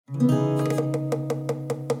Don't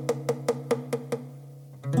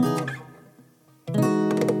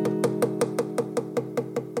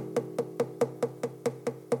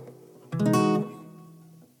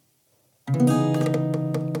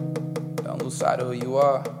lose sight of who you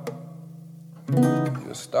are. You're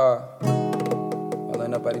a star. Don't let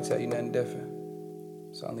nobody tell you nothing different.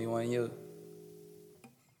 It's only one you.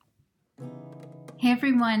 Hey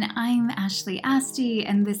everyone, I'm Ashley Asti,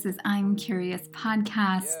 and this is I'm Curious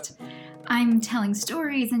Podcast. I'm telling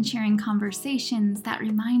stories and sharing conversations that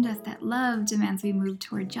remind us that love demands we move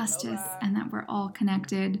toward justice and that we're all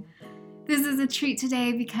connected. This is a treat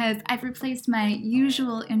today because I've replaced my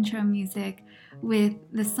usual intro music with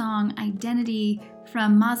the song Identity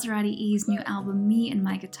from Maserati E's new album, Me and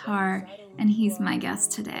My Guitar, and he's my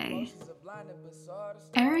guest today.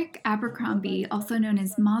 Eric Abercrombie, also known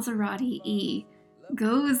as Maserati E,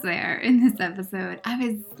 goes there in this episode. I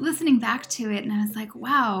was listening back to it and I was like,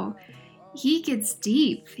 wow, he gets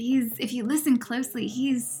deep. If you listen closely,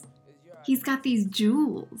 he's got these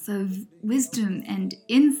jewels of wisdom and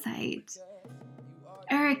insight.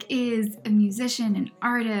 Eric is a musician, an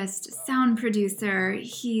artist, sound producer.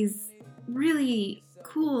 He's really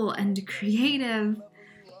cool and creative.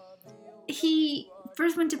 He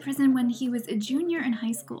first went to prison when he was a junior in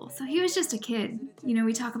high school, so he was just a kid. You know,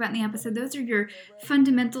 we talk about in the episode, those are your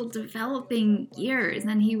fundamental developing years,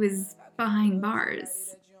 and he was behind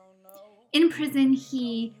bars. In prison,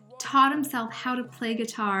 he taught himself how to play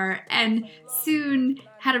guitar and soon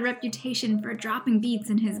had a reputation for dropping beats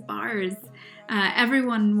in his bars.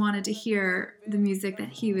 Everyone wanted to hear the music that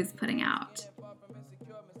he was putting out.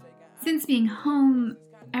 Since being home,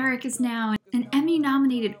 Eric is now an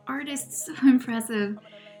Emmy-nominated artist, so impressive.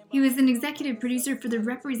 He was an executive producer for the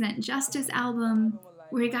Represent Justice album,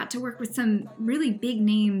 where he got to work with some really big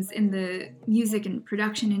names in the music and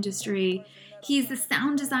production industry. He's the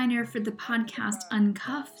sound designer for the podcast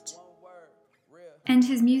Uncuffed, and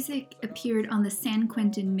his music appeared on the San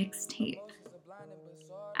Quentin mixtape.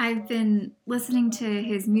 I've been listening to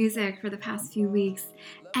his music for the past few weeks,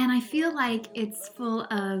 and I feel like it's full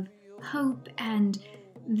of hope and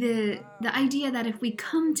the idea that if we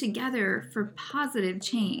come together for positive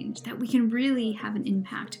change, that we can really have an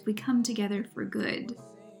impact if we come together for good.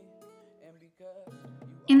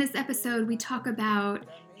 In this episode, we talk about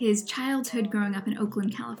his childhood growing up in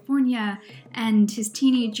Oakland, California, and his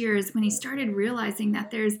teenage years when he started realizing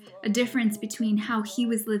that there's a difference between how he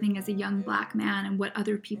was living as a young Black man and what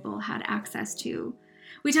other people had access to.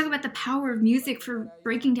 We talk about the power of music for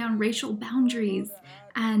breaking down racial boundaries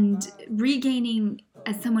and regaining,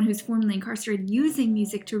 as someone who's formerly incarcerated, using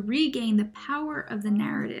music to regain the power of the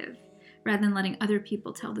narrative rather than letting other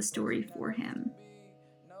people tell the story for him.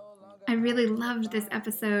 I really loved this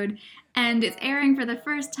episode, and it's airing for the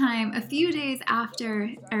first time a few days after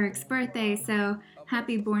Eric's birthday, so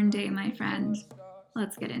happy born day, my friend.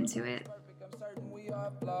 Let's get into it.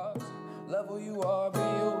 Love who you are, be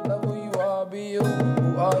you. Love who you are, be you.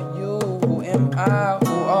 Who are you? Who am I?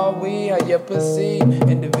 Who are we? How you perceive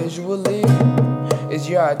individually is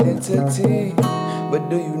your identity. But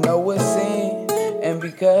do you know what's seen? And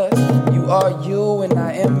because you are you and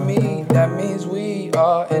I am me, that means we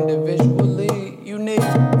are individually unique.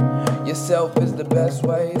 Yourself is the best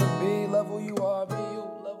way to be. Love who you are, be you.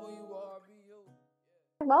 Love who you are, be you.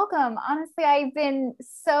 Welcome. Honestly, I've been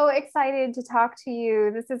so excited to talk to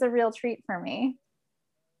you. This is a real treat for me.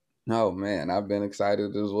 Oh man, I've been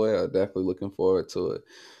excited as well. Definitely looking forward to it.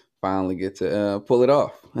 Finally get to pull it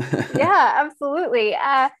off. Yeah, absolutely.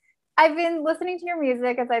 I've been listening to your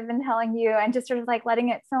music, as I've been telling you, and just sort of like letting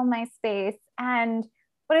it fill my space. And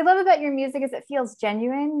what I love about your music is it feels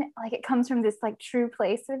genuine, like it comes from this like true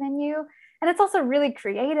place within you. And it's also really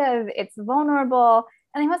creative. It's vulnerable.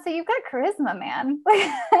 And I must say, you've got charisma, man.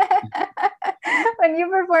 When you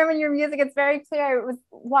perform in your music, it's very clear. I was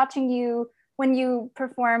watching you when you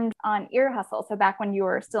performed on Ear Hustle, so back when you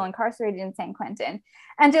were still incarcerated in San Quentin.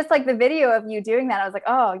 And just like the video of you doing that, I was like,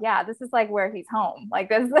 oh yeah, this is like where he's home. Like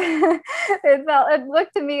this, it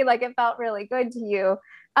looked to me like it felt really good to you.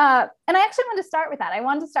 And I actually want to start with that. I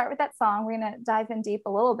wanted to start with that song. We're going to dive in deep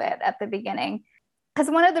a little bit at the beginning.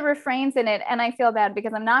 Because one of the refrains in it, and I feel bad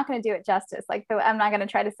because I'm not going to do it justice, like I'm not going to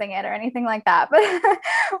try to sing it or anything like that. But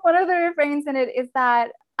one of the refrains in it is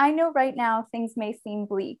that I know right now things may seem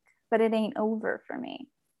bleak, but it ain't over for me.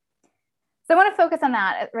 So I want to focus on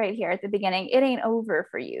that right here at the beginning. It ain't over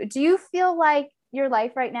for you. Do you feel like your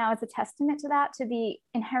life right now is a testament to that, to the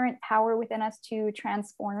inherent power within us to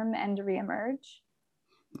transform and reemerge?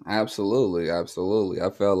 Absolutely, absolutely. I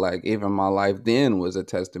felt like even my life then was a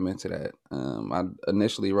testament to that. I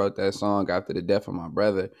initially wrote that song after the death of my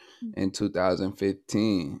brother in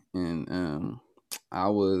 2015, and I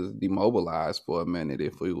was demobilized for a minute,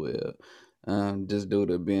 if we will, just due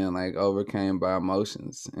to being like overcame by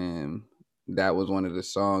emotions. And that was one of the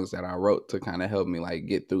songs that I wrote to kind of help me like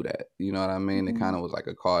get through that. You know what I mean? It Mhm. kind of was like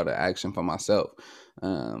a call to action for myself.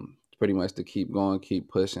 Pretty much to keep going, keep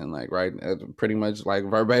pushing. Like right, pretty much like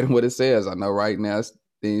verbatim what it says. I know right now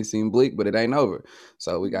things seem bleak, but it ain't over.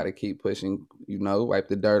 So we got to keep pushing. Wipe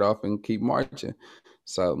the dirt off and keep marching.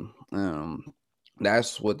 So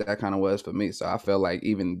that's what that kind of was for me. So I felt like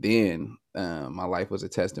even then, my life was a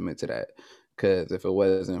testament to that. Because if it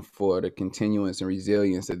wasn't for the continuance and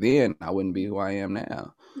resilience of then, I wouldn't be who I am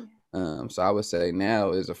now. Yeah. So I would say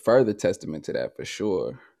now is a further testament to that for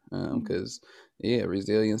sure. Mhm. Because yeah,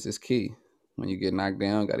 resilience is key. When you get knocked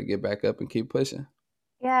down, got to get back up and keep pushing.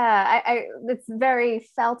 Yeah, it's very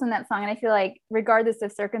felt in that song. And I feel like regardless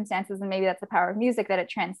of circumstances, and maybe that's the power of music that it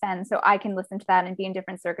transcends. So I can listen to that and be in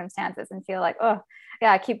different circumstances and feel like, oh,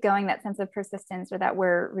 yeah, keep going, that sense of persistence or that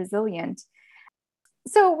we're resilient.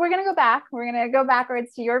 So we're going to go back. We're going to go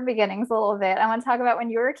backwards to your beginnings a little bit. I want to talk about when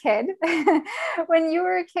you were a kid. When you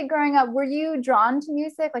were a kid growing up, were you drawn to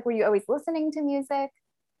music? Like, were you always listening to music?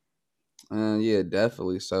 Yeah,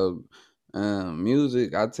 definitely. So,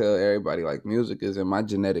 music, I tell everybody like music is in my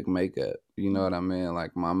genetic makeup. You know what I mean?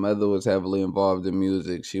 Like my mother was heavily involved in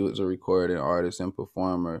music. She was a recording artist and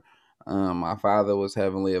performer. My father was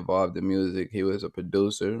heavily involved in music. He was a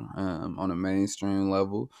producer on a mainstream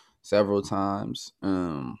level several times.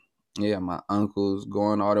 Yeah, my uncles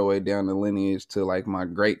going all the way down the lineage to like my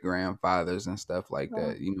great grandfathers and stuff like Wow.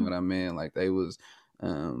 that. You know what I mean? Like they was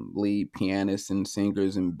lead pianists and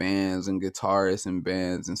singers and bands and guitarists and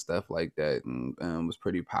bands and stuff like that, and was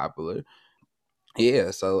pretty popular.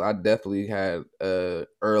 Yeah, so I definitely had a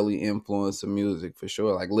early influence of music for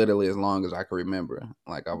sure. Like literally as long as I can remember.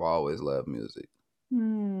 Like I've always loved music.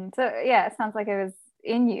 So yeah, it sounds like it was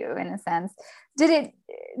in you in a sense. Did it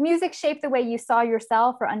music shape the way you saw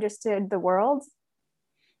yourself or understood the world?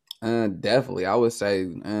 Definitely, I would say,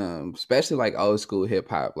 especially like old school hip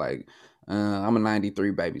hop. Like, I'm a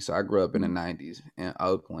 '93 baby, so I grew up in the '90s in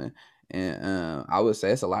Oakland, and I would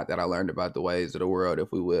say it's a lot that I learned about the ways of the world,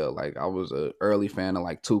 if we will. Like, I was a early fan of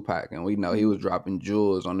like Tupac, and we know he was dropping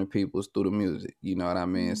jewels on the peoples through the music. You know what I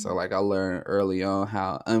mean? So like, I learned early on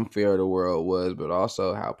how unfair the world was, but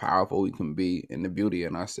also how powerful we can be and the beauty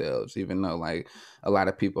in ourselves. Even though like a lot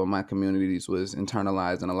of people in my communities was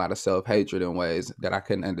internalizing a lot of self-hatred in ways that I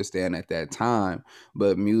couldn't understand at that time,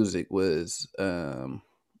 but music was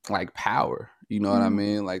like power, you know what I Mm,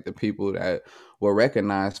 mean? Like the people that were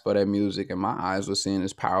recognized for their music in my eyes were seen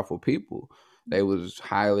as powerful people. They was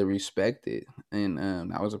highly respected, and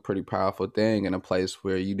that was a pretty powerful thing in a place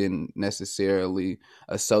where you didn't necessarily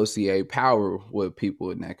associate power with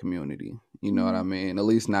people in that community. You know what I mm, mean? At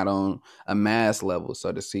least not on a mass level.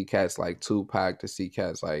 So to see cats like Tupac, to see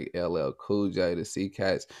cats like LL Cool J, to see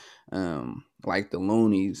cats like the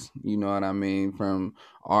Loonies, you know what I mean, from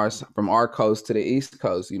our coast to the East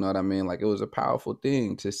Coast, you know what I mean? Like it was a powerful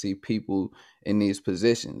thing to see people in these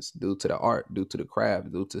positions due to the art, due to the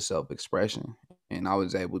craft, due to self-expression. And I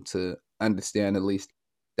was able to understand at least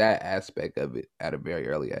that aspect of it at a very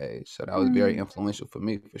early age. So that was very mm. influential for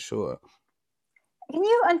me for sure. Can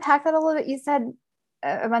you unpack that a little bit? You said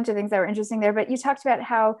a bunch of things that were interesting there, but you talked about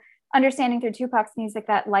how understanding through Tupac's music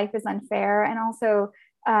that life is unfair and also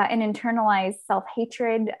an internalized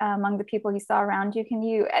self-hatred among the people you saw around you. Can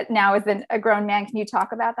you, now as a grown man, can you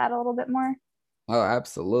talk about that a little bit more? Oh,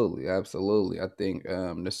 absolutely, absolutely. I think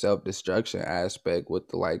the self destruction aspect with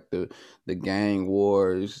the gang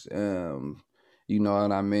wars, you know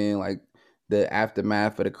what I mean, like the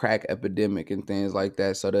aftermath of the crack epidemic and things like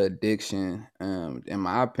that. So the addiction, in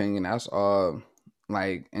my opinion, that's all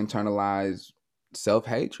like internalized self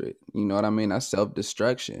hatred. You know what I mean? That's self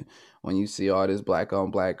destruction. When you see all this black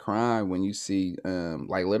on black crime, when you see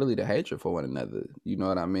like literally the hatred for one another, you know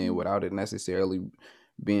what I mean, without it necessarily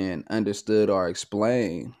being understood or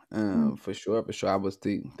explained. Mm, For sure, for sure. I was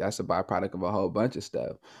that's a byproduct of a whole bunch of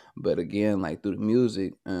stuff. But again, like through the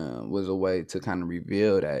music, was a way to kind of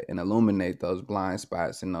reveal that and illuminate those blind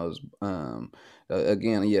spots and those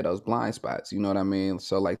again, yeah, those blind spots. You know what I mean?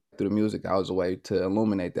 So like through the music, that was a way to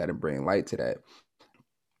illuminate that and bring light to that.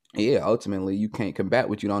 Yeah, ultimately you can't combat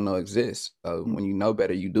what you don't know exists. So mm, when you know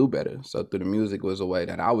better, you do better. So through the music was a way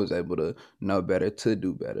that I was able to know better to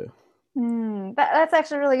do better. that's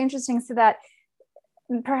actually really interesting. So that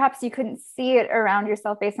perhaps you couldn't see it around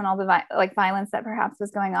yourself based on all the like violence that perhaps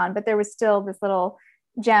was going on, but there was still this little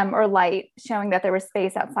gem or light, showing that there was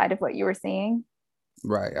space outside of what you were seeing.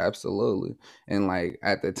 Right, absolutely. And like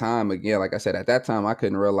at the time, again, like I said, at that time I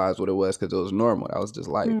couldn't realize what it was because it was normal. That was just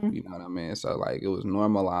life, Mm. you know what I mean? So like it was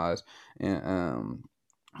normalized, and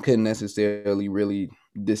couldn't necessarily really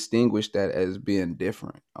distinguish that as being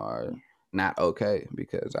different or not okay,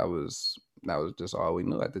 because that was just all we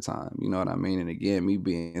knew at the time. You know what I mean? And again, me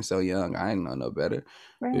being so young, I didn't know no better,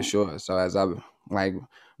 for Right. sure. So as I like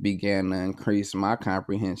began to increase my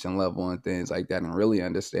comprehension level and things like that and really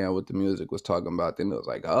understand what the music was talking about, then it was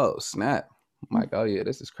like, oh snap. I'm like, oh yeah,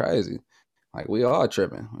 this is crazy. Like we all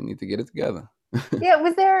tripping. We need to get it together. Yeah,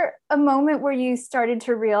 was there a moment where you started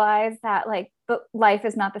to realize that like life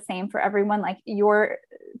is not the same for everyone? Like your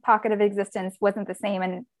pocket of existence wasn't the same,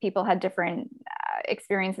 and people had different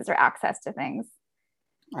experiences or access to things.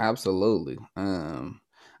 Absolutely.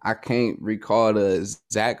 I can't recall the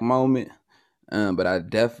exact moment, but I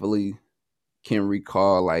definitely can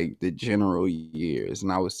recall like the general years,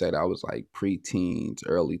 and I would say that I was like pre-teens,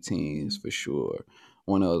 early teens for sure.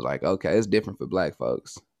 When it was like, okay, it's different for Black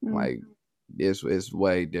folks. Mm. Like it's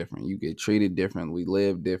way different. You get treated different. We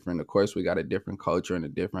live different. Of course, we got a different culture and a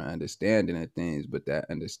different understanding of things, but that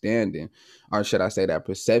understanding, or should I say, that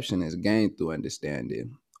perception, is gained through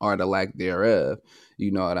understanding or the lack thereof.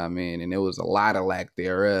 You know what I mean? And there was a lot of lack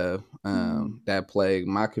thereof that plagued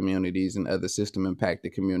my communities and other system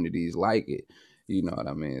impacted communities like it. You know what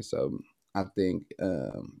I mean? So I think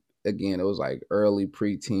again, it was like early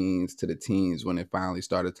preteens to the teens when it finally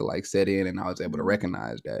started to like set in, and I was able to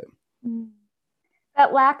recognize that. Mm.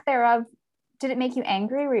 That lack thereof, did it make you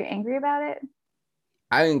angry? Were you angry about it?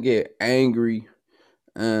 I didn't get angry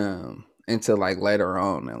until like later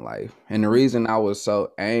on in life. And the reason I was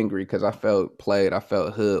so angry, because I felt played, I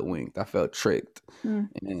felt hoodwinked, I felt tricked. Mm.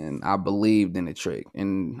 And I believed in the trick.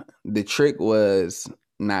 And the trick was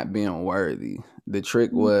not being worthy. The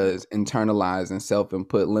trick was internalizing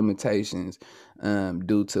self-input limitations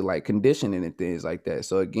due to like conditioning and things like that.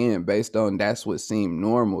 So again, based on that's what seemed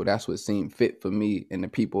normal, that's what seemed fit for me and the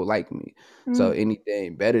people like me. So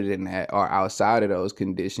anything better than that or outside of those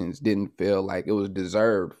conditions didn't feel like it was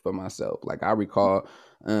deserved for myself. Like I recall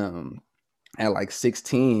at like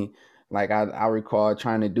 16, like I recall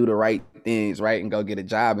trying to do the right things, right, and go get a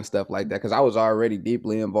job and stuff like that, because I was already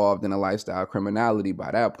deeply involved in a lifestyle criminality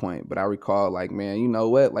by that point. But I recall like, man, you know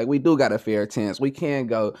what, like we do got a fair chance, we can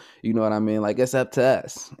go, you know what I mean, like it's up to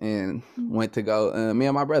us. And went to go, me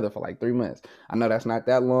and my brother, for like 3 months. I know that's not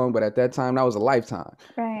that long, but at that time that was a lifetime.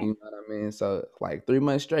 Right. You know what I mean? So like 3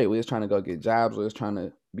 months straight, we was trying to go get jobs, we was trying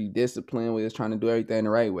to be disciplined, we was trying to do everything the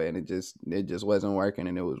right way, and it just wasn't working,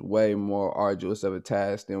 and it was way more arduous of a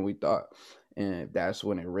task than we thought. And that's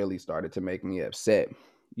when it really started to make me upset.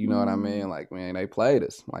 You know what I mean? Like, man, they played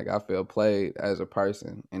us. Like I felt played as a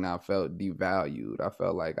person, and I felt devalued. I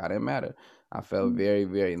felt like I didn't matter. I felt very,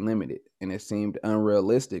 very limited, and it seemed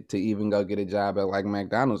unrealistic to even go get a job at like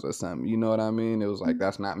McDonald's or something. You know what I mean? It was like,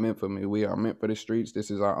 that's not meant for me. We are meant for the streets.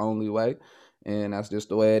 This is our only way, and that's just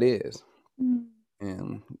the way it is.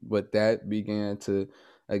 And with that began to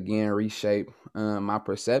again reshape my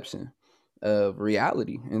perception of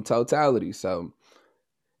reality in totality. So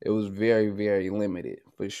it was very, very limited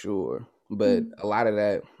for sure. But a lot of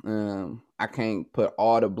that, I can't put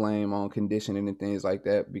all the blame on conditioning and things like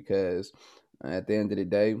that, because at the end of the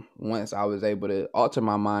day, once I was able to alter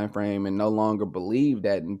my mind frame and no longer believe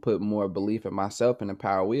that and put more belief in myself and the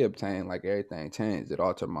power we obtain, like everything changed. It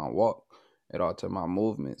altered my walk, it altered my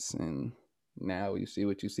movements, and now you see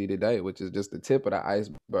what you see today, which is just the tip of the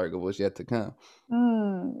iceberg of what's yet to come.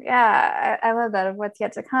 Yeah, I love that, of what's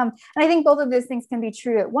yet to come. And I think both of those things can be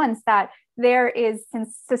true at once, that there is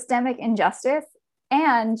systemic injustice,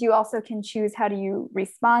 and you also can choose how do you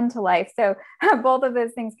respond to life. So both of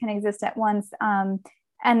those things can exist at once. And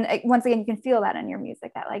once again, you can feel that in your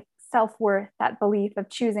music, that like self-worth, that belief of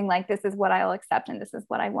choosing like, this is what I'll accept and this is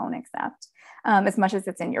what I won't accept, as much as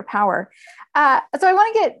it's in your power. So I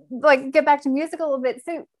want to get back to music a little bit.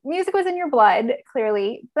 So music was in your blood,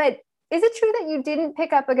 clearly, but is it true that you didn't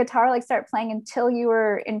pick up a guitar, like start playing, until you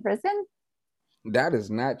were in prison? That is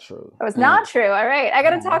not true. It was not true. All right. I got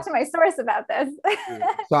to talk to my source about this.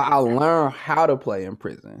 So I learned how to play in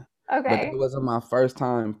prison. Okay. But that wasn't my first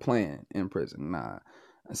time playing in prison. Nah.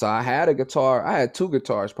 So I had a guitar. I had two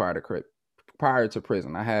guitars prior to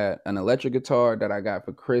prison. I had an electric guitar that I got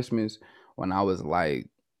for Christmas when I was like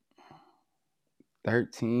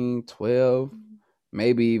 13, 12,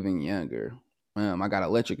 maybe even younger. I got an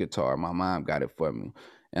electric guitar. My mom got it for me.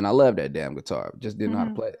 And I love that damn guitar. Just didn't know how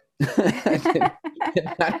to play it.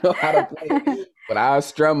 I know how to play it, but I'll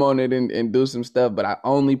strum on it and do some stuff. But I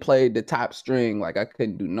only played the top string. Like I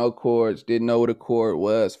couldn't do no chords. Didn't know what a chord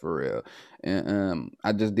was for real. And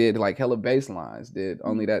I just did like hella bass lines. Did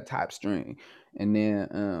only that top string. And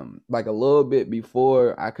then like a little bit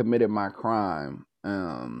before I committed my crime,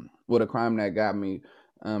 well, the crime that got me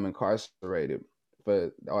incarcerated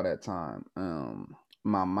for all that time.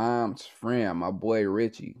 My mom's friend, my boy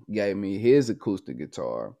Richie, gave me his acoustic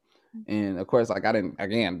guitar. And of course, like I didn't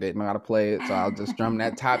know how to play it, so I'll just strum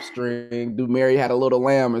that top string. Do Mary Had a Little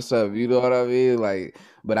Lamb or something, you know what I mean? Like,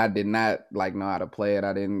 but I did not like know how to play it.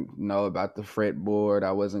 I didn't know about the fretboard.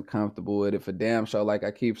 I wasn't comfortable with it for damn sure. Like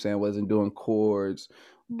I keep saying, wasn't doing chords.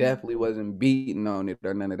 Definitely wasn't beating on it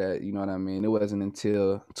or none of that. You know what I mean? It wasn't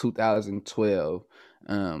until 2012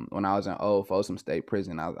 when I was in Old Folsom State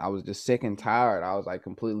Prison. I was just sick and tired. I was like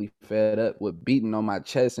completely fed up with beating on my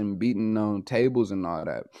chest and beating on tables and all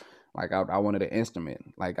that. Like I wanted an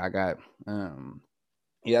instrument. Like I got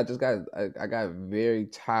yeah, I got very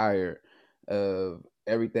tired of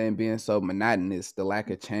everything being so monotonous, the lack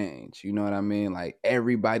of change. You know what I mean? Like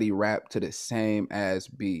everybody rapped to the same ass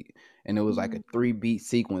beat. And it was like a 3-beat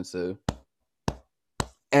sequence of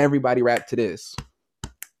everybody rapped to this.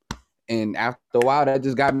 And after a while, that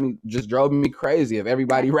just drove me crazy of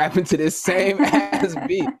everybody rapping to this same ass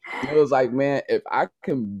beat. And it was like, man, if I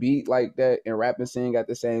can beat like that and rap and sing at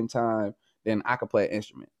the same time, then I can play an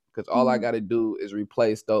instrument. Because all I got to do is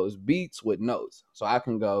replace those beats with notes. So I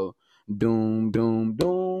can go doom, doom,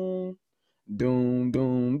 doom, doom,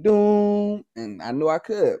 doom, doom. And I knew I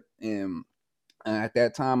could. And at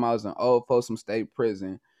that time, I was in Old Folsom State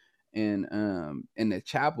Prison. And in the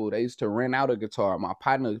chapel, they used to rent out a guitar. My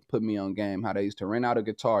partner put me on game how they used to rent out a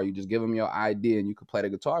guitar. You just give them your ID and you could play the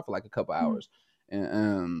guitar for like a couple hours.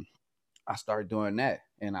 And I started doing that.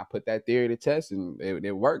 And I put that theory to test and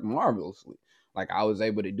it worked marvelously. Like I was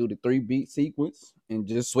able to do the 3-beat sequence and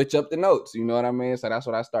just switch up the notes. You know what I mean? So that's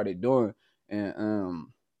what I started doing. And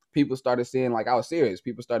people started seeing like I was serious.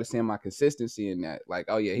 People started seeing my consistency in that. Like,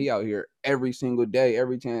 oh yeah, he out here every single day,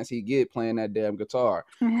 every chance he get playing that damn guitar.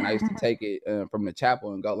 And I used to take it from the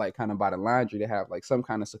chapel and go like kind of by the laundry to have like some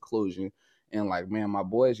kind of seclusion. And like, man, my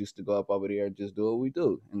boys used to go up over there and just do what we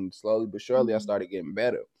do. And slowly but surely I started getting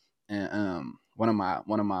better. And one of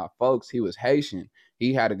my folks, he was Haitian.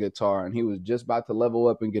 He had a guitar and he was just about to level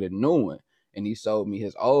up and get a new one. And he sold me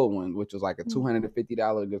his old one, which was like a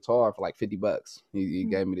 $250 guitar for like $50. He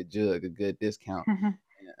gave me the jug, a good discount.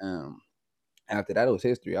 And, after that, it was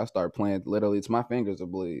history. I started playing literally till my fingers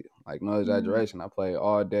would bleed. Like no exaggeration. I played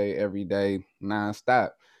all day, every day,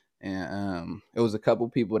 nonstop. And it was a couple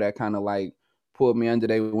people that kind of like pulled me under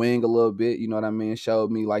their wing a little bit. You know what I mean? Showed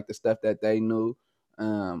me like the stuff that they knew.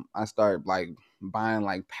 I started like buying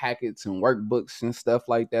like packets and workbooks and stuff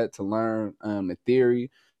like that to learn the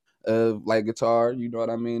theory of like guitar, you know what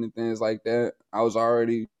I mean, and things like that. I was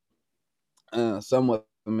already somewhat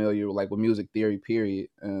familiar with music theory, period.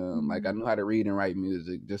 Like I knew how to read and write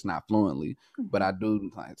music, just not fluently. But I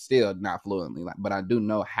do still not fluently, but I do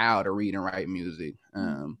know how to read and write music.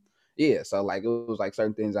 Yeah, so like it was like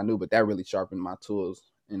certain things I knew, but that really sharpened my tools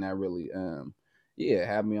and that really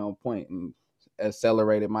had me on point and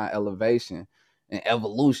accelerated my elevation and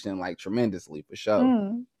evolution like tremendously for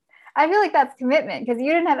sure. I feel like that's commitment because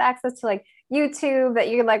you didn't have access to like YouTube that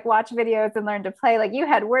you could like watch videos and learn to play. Like you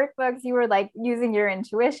had workbooks, you were like using your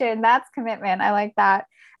intuition. That's commitment. I like that.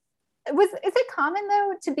 Is it common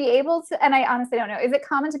though to be able to, and I honestly don't know, is it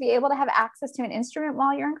common to be able to have access to an instrument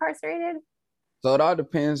while you're incarcerated? So it all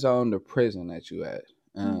depends on the prison that you at.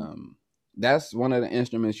 That's one of the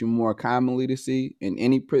instruments you more commonly to see in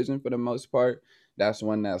any prison for the most part. That's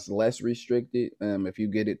one that's less restricted if you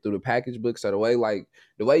get it through the package book. So the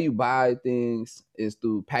way you buy things is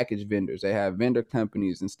through package vendors. They have vendor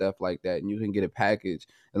companies and stuff like that, and you can get a package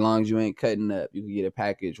as long as you ain't cutting up. You can get a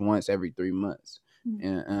package once every 3 months,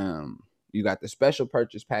 and you got the special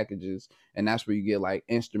purchase packages, and that's where you get like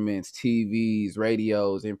instruments, TVs,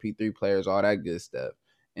 radios, MP3 players, all that good stuff.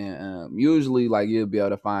 And usually like you'll be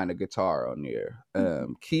able to find a guitar on there.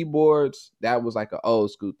 Keyboards, that was like an old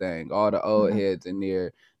school thing. All the old heads in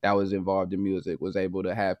there that was involved in music was able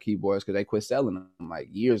to have keyboards because they quit selling them like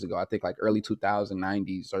years ago. I think like early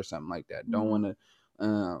 2090s or something like that. Don't want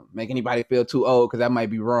to make anybody feel too old because that might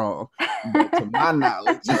be wrong. But to my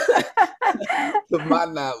knowledge,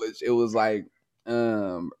 it was like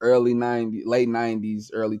early 90s, late 90s,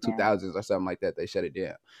 early 2000s or something like that. They shut it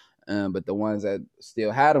down. But the ones that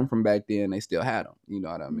still had them from back then, they still had them. You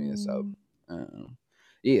know what I mean? So,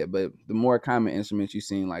 yeah, but the more common instruments you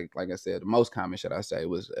seen, like I said, the most common, should I say,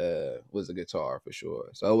 was a guitar for sure.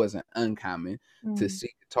 So it wasn't uncommon to Mm. see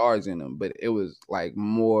guitars in them, but it was like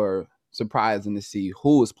more surprising to see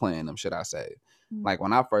who was playing them, should I say. Mm. Like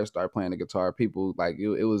when I first started playing the guitar, people like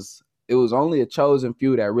it was only a chosen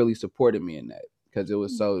few that really supported me in that, because it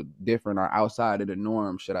was Mm. so different or outside of the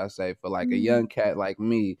norm, should I say, for like a Mm. young cat like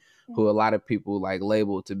me, Yeah. who a lot of people like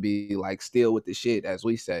label to be like still with the shit, as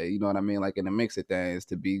we say, you know what I mean? Like in the mix of things,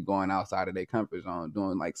 to be going outside of their comfort zone,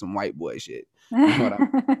 doing like some white boy shit. You know what I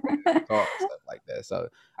mean? Guitar and stuff like that. So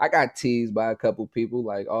I got teased by a couple people,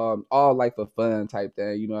 like all like for fun type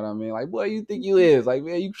thing. You know what I mean? Like, boy, you think you is like,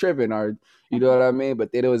 man, you tripping, or you know what I mean?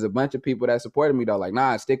 But then there was a bunch of people that supported me though, like,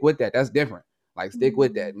 nah, stick with that. That's different. Like, stick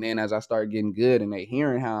with that. And then as I start getting good and they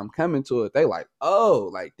hearing how I'm coming to it, they like, oh,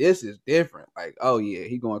 like this is different. Like, oh yeah,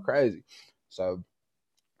 he going crazy. So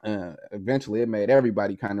eventually it made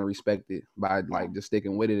everybody kind of respect it by like just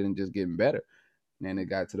sticking with it and just getting better. And then it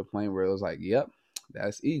got to the point where it was like, yep,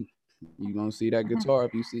 that's E. You gonna see that guitar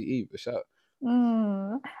if you see E for sure.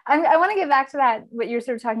 I want to get back to that, what you're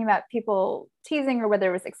sort of talking about, people teasing or whether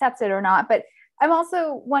it was accepted or not. But I'm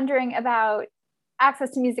also wondering about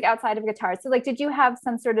access to music outside of guitar. So like, did you have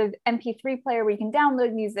some sort of MP3 player where you can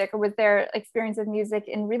download music, or was there experience of music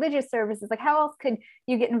in religious services? Like, how else could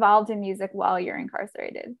you get involved in music while you're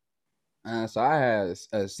incarcerated? So I had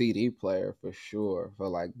a CD player for sure for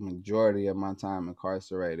like majority of my time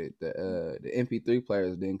incarcerated. The MP3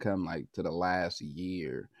 players didn't come like to the last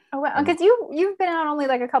year. Oh, well, Um, because you've been out only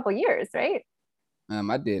like a couple years, right?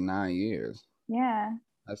 I did 9 years. Yeah.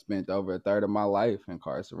 I spent over a third of my life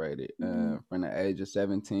incarcerated, from the age of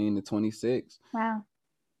 17 to 26. Wow.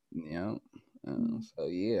 You know, Mm. so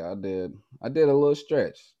yeah, I did a little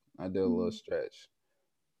stretch. I did a little Mm. stretch.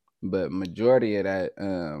 But majority of that,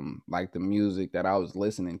 like the music that I was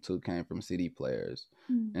listening to came from CD players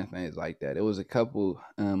Mm. and things like that. It was a couple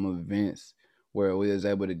events where we was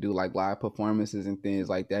able to do like live performances and things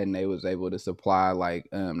like that, and they was able to supply like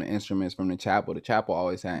the instruments from the chapel. The chapel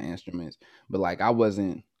always had instruments, but like I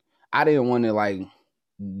didn't want to like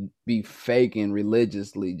be faking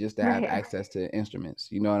religiously just to have Right. access to instruments.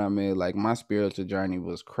 You know what I mean? Like my spiritual journey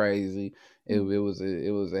was crazy. It was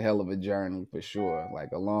a hell of a journey for sure.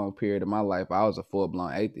 Like a long period of my life, I was a full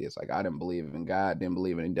blown atheist. Like I didn't believe in God, didn't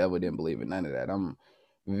believe in the devil, didn't believe in none of that. I'm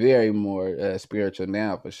very more spiritual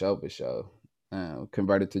now for sure, for sure.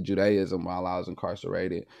 Converted to Judaism while I was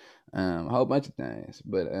incarcerated. A whole bunch of things,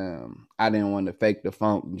 but I didn't want to fake the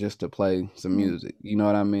funk just to play some music. You know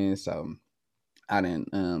what I mean? So I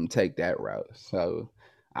didn't take that route. So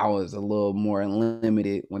I was a little more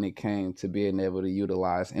limited when it came to being able to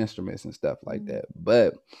utilize instruments and stuff like that.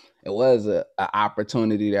 But it was a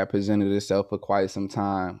opportunity that presented itself for quite some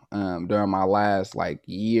time during my last like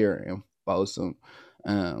year in Folsom.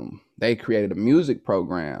 They created a music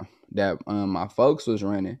program that my folks was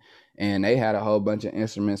running, and they had a whole bunch of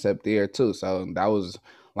instruments up there too. So that was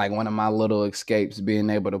like one of my little escapes, being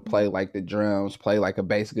able to play like the drums, play like a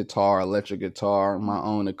bass guitar, electric guitar, my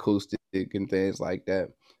own acoustic and things like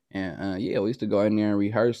that. And yeah, we used to go in there and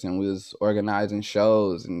rehearse, and we was organizing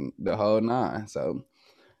shows and the whole nine. So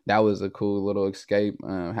that was a cool little escape,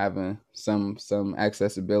 having some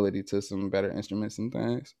accessibility to some better instruments and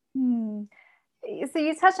things. Hmm. So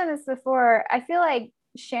you touched on this before. I feel like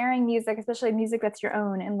sharing music, especially music that's your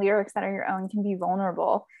own and lyrics that are your own, can be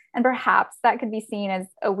vulnerable. And perhaps that could be seen as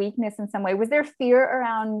a weakness in some way. Was there fear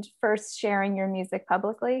around first sharing your music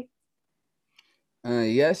publicly?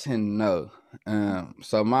 Yes and no.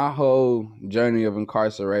 So my whole journey of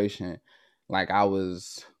incarceration, like I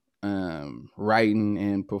was writing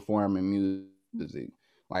and performing music.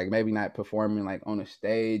 Like maybe not performing like on a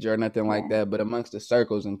stage or nothing like Yeah. that, but amongst the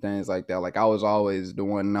circles and things like that. Like I was always the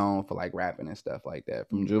one known for like rapping and stuff like that,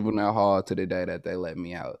 from juvenile hall to the day that they let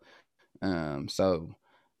me out. So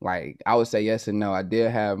like I would say yes and no. I did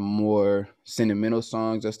have more sentimental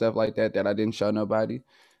songs or stuff like that that I didn't show nobody.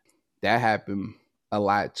 That happened a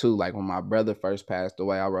lot too. Like when my brother first passed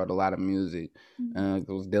away, I wrote a lot of music. I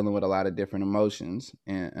was dealing with a lot of different emotions,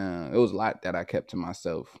 and it was a lot that I kept to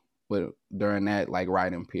myself with during that like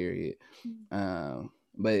writing period.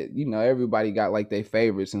 But you know, everybody got like their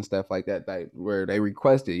favorites and stuff like that, like where they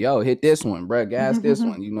requested, "Yo, hit this one, bro, gas this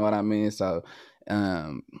one." You know what I mean? So,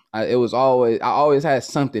 I always had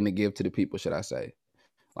something to give to the people, should I say?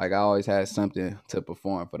 Like I always had something to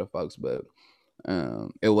perform for the folks, but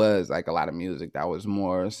it was like a lot of music that was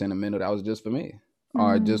more sentimental, that was just for me,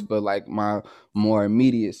 or just for like my more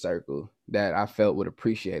immediate circle that I felt would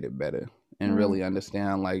appreciate it better and really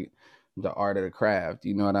understand like the art of the craft.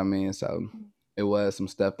 You know what I mean? So it was some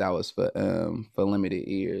stuff that was for limited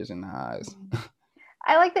ears and eyes.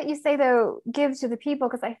 I like that you say, though, give to the people,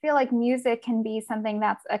 because I feel like music can be something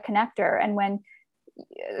that's a connector. And when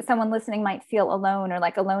someone listening might feel alone or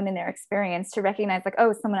like alone in their experience, to recognize like,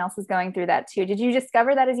 oh, someone else is going through that too. Did you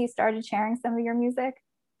discover that as you started sharing some of your music?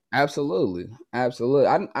 Absolutely.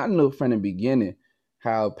 Absolutely. I knew from the beginning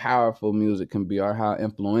how powerful music can be or how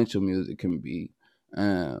influential music can be.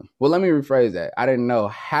 Well, let me rephrase that. I didn't know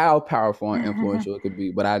how powerful and influential it could be,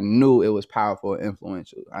 but I knew it was powerful and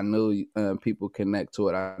influential. I knew people connect to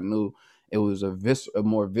it. I knew it was a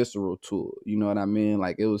more visceral tool. You know what I mean?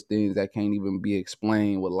 Like it was things that can't even be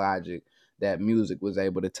explained with logic that music was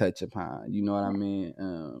able to touch upon. You know what I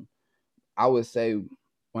mean? I would say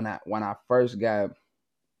when I first got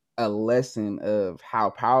a lesson of how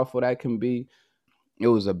powerful that can be, it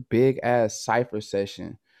was a big ass cipher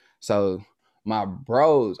session. So my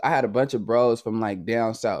bros, I had a bunch of bros from like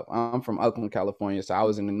down south. I'm from Oakland, California, so I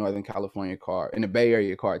was in the Northern California card, in the Bay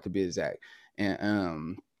Area card to be exact.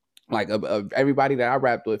 And like of everybody that I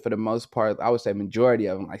rapped with, for the most part, I would say majority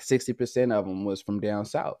of them, like 60% of them, was from down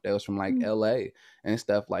south. They was from like LA and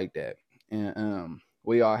stuff like that. And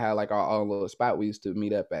we all had like our own little spot we used to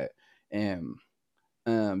meet up at. And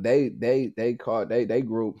they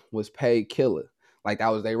group was Paid Killer. Like that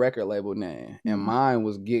was their record label name. And mine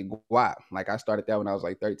was Get Guap. Like I started that when I was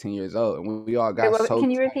like 13 years old. And we all got so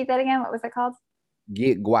Can you repeat that again? What was it called?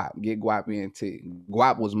 Get Guap ENT.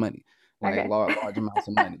 Guap was money. Like Okay. large amounts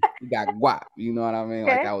of money. You got guap. You know what I mean?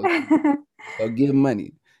 Like Okay. that was so give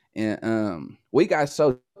money. And we got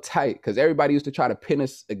so tight because everybody used to try to pin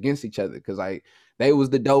us against each other because like they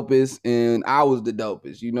was the dopest and I was the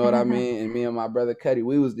dopest. You know what I mean? And me and my brother Cuddy,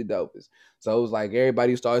 we was the dopest. So it was like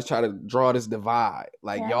everybody used to always try to draw this divide,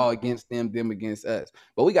 like y'all against them against us.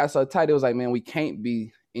 But we got so tight, it was like, man, we can't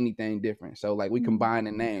be anything different. So like we combined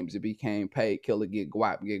the names. It became Paid Killer, Get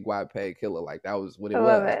Guap, Paid Killer. Like that was what it I was.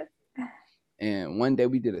 love it. And one day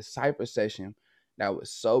we did a cypher session that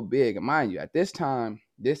was so big. And mind you, at this time,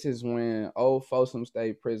 this is when Old Folsom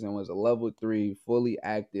State Prison was a level 3, fully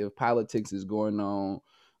active. Politics is going on.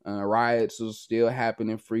 Riots was still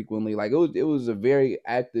happening frequently. Like it was a very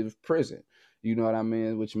active prison. You know what I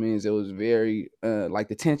mean? Which means it was very like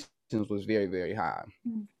the tensions was very, very high.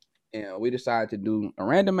 And we decided to do a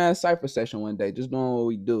random ass cypher session one day, just doing what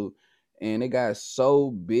we do. And it got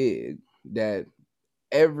so big that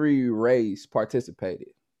every race participated,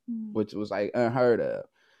 which was like unheard of.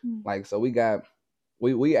 Like, so we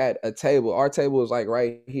at a table. Our table is like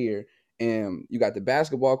right here, and you got the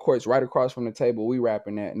basketball courts right across from the table we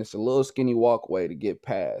rapping at, and it's a little skinny walkway to get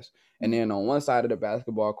past. And then on one side of the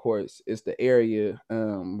basketball courts is the area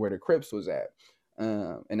where the Crips was at,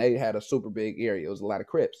 and they had a super big area. It was a lot of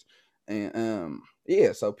Crips, and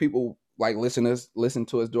yeah, so people like listen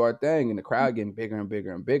to us do our thing, and the crowd getting bigger and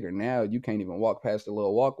bigger and bigger. Now you can't even walk past the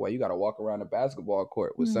little walkway. You got to walk around the basketball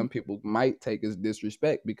court, which some people might take as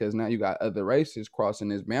disrespect because now you got other races crossing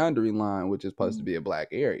this boundary line, which is supposed to be a black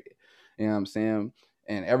area. You know what I'm saying?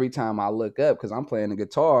 And every time I look up, because I'm playing the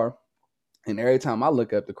guitar, and every time I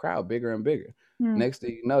look up, the crowd bigger and bigger. Next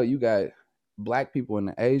thing you know, you got black people in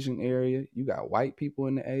the Asian area, you got white people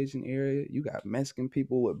in the Asian area, you got Mexican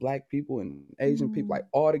people with black people and Asian people, like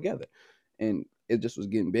all together. And it just was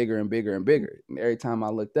getting bigger and bigger and bigger. And every time I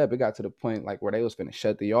looked up, it got to the point like where they was finna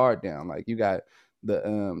shut the yard down. Like you got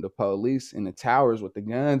the police in the towers with the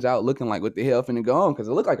guns out, looking like what the hell finna go on, because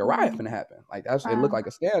it looked like a riot finna happen. Like it looked like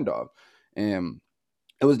a standoff, and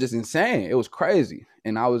it was just insane. It was crazy,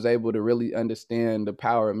 and I was able to really understand the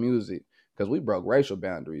power of music because we broke racial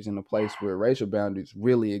boundaries in a place where racial boundaries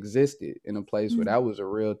really existed, in a place where that was a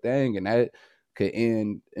real thing, and that could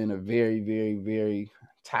end in a very, very, very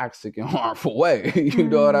toxic and harmful way. You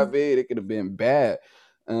know what I mean? It could have been bad,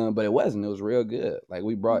 but it wasn't. It was real good. Like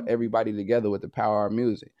we brought everybody together with the power of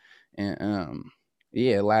music, and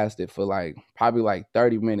yeah, it lasted for like probably like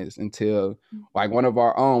 30 minutes until like one of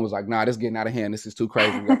our own was like, nah, this is getting out of hand. This is too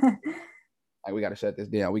crazy. We got to shut this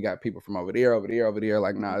down. We got people from over there.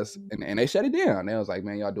 Like, nah, and they shut it down. They was like,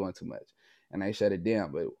 man, y'all doing too much. And they shut it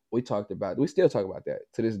down. But we still talk about that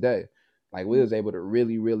to this day. Like we was able to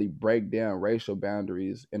really, really break down racial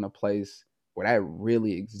boundaries in a place where that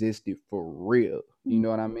really existed for real. You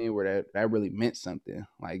know what I mean? Where that really meant something.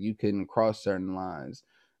 Like you couldn't cross certain lines.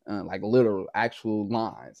 Like literal actual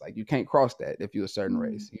lines. Like you can't cross that if you're a certain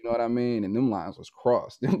race. You know what I mean? And them lines was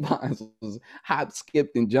crossed. Them lines was hop,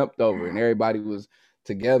 skipped, and jumped over, and everybody was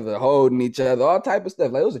together holding each other, all type of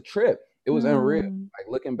stuff. Like it was a trip. It was unreal. Like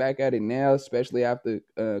looking back at it now, especially after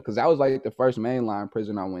because that was like the first mainline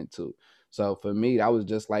prison I went to. So for me, that was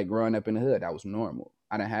just like growing up in the hood. That was normal.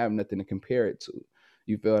 I didn't have nothing to compare it to.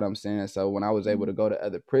 You feel what I'm saying? So when I was able to go to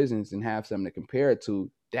other prisons and have something to compare it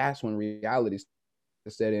to, that's when reality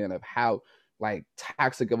set in of how like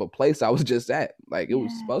toxic of a place I was just at. Like it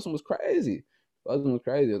was Yeah. Spokane was crazy. Spokane was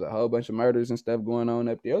crazy. There's a whole bunch of murders and stuff going on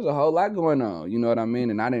up there. There was a whole lot going on. You know what I mean?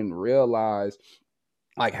 And I didn't realize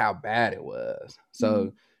like how bad it was.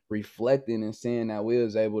 So reflecting and seeing that we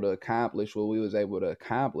was able to accomplish what we was able to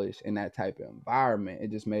accomplish in that type of environment,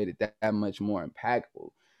 it just made it that much more impactful.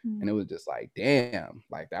 And it was just like, damn,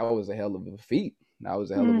 like that was a hell of a feat. That was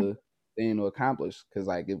a hell of a thing to accomplish. Cause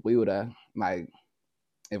like if we would have like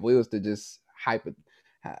if we was to just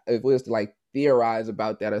if we was to like theorize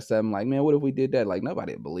about that or something, like, man, what if we did that? Like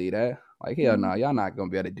nobody would believe that. Like, hell no, y'all not gonna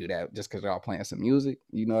be able to do that just because y'all playing some music.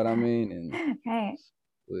 You know what I mean? And Right.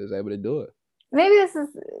 we was able to do it. Maybe this is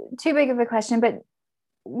too big of a question, but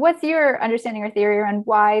what's your understanding or theory around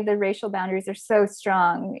why the racial boundaries are so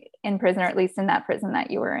strong in prison, or at least in that prison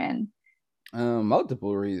that you were in?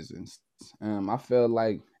 Multiple reasons. I feel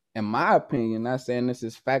like, in my opinion, not saying this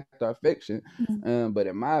is fact or fiction, but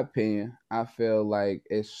in my opinion, I feel like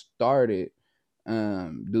it started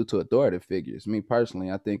due to authoritative figures. Me personally,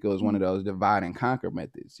 I think it was one of those divide and conquer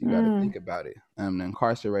methods. You got to think about it. The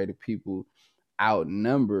incarcerated people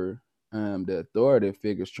outnumber the authoritative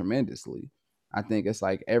figures tremendously. I think it's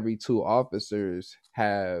like every two officers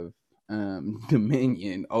have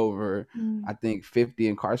dominion over, I think, 50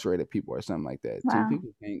 incarcerated people or something like that. Wow. Two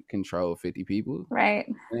people can't control 50 people. Right.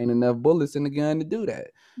 There ain't enough bullets in the gun to do that.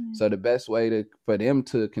 So the best way for them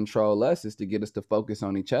to control us is to get us to focus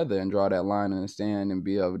on each other and draw that line in the sand and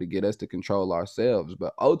be able to get us to control ourselves,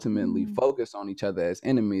 but ultimately focus on each other as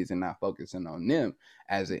enemies and not focusing on them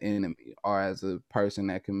as an enemy or as a person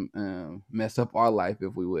that can mess up our life,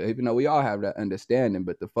 if we would. Even though we all have that understanding,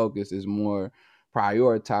 but the focus is more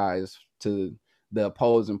prioritized to the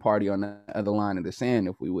opposing party on the other line of the sand,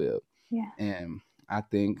 if we will. Yeah. And I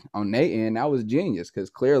think on their end, that was genius because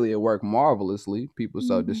clearly it worked marvelously. People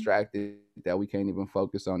so distracted that we can't even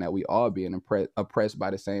focus on that we all being oppressed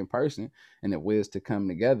by the same person. And if we was to come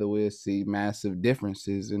together, we'll see massive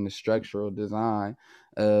differences in the structural design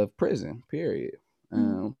of prison, period.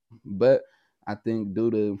 But I think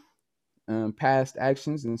due to past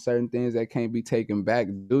actions and certain things that can't be taken back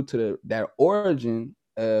due to that origin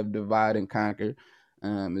of divide and conquer,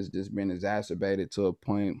 it's just been exacerbated to a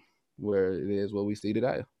point where it is what we see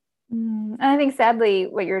today. And I think sadly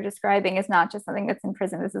what you're describing is not just something that's in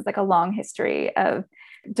prison. This is like a long history of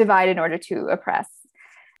divide in order to oppress.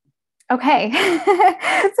 Okay. So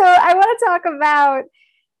I want to talk about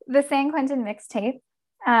the San Quentin mixtape.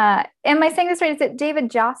 Am I saying this right? Is it David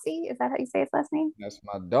Jossie? Is that how you say his last name? That's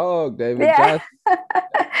my dog, David Jossie.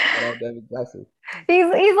 David Jossie.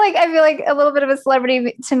 He's like, I feel like a little bit of a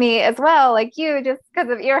celebrity to me as well, like you, just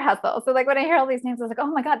because of Ear Hustle. So like when I hear all these names, I was like,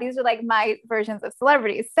 oh my God, these are like my versions of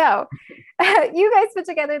celebrities. So you guys put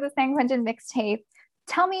together the San Quentin mixtape.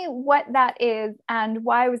 Tell me what that is and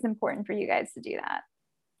why it was important for you guys to do that.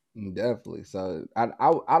 Definitely. So I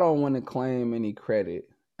don't want to claim any credit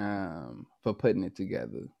for putting it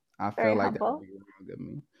together. I feel like that would be wrong of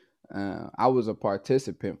me. I was a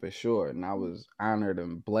participant for sure, and I was honored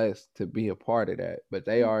and blessed to be a part of that. But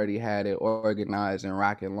they already had it organized and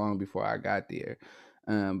rocking long before I got there.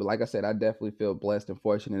 But like I said, I definitely feel blessed and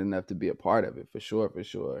fortunate enough to be a part of it, for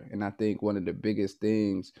sure. And I think one of the biggest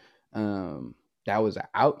things that was an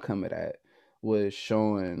outcome of that was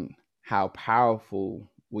showing how powerful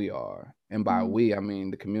we are. And by we, I mean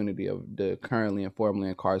the community of the currently and formerly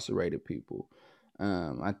incarcerated people.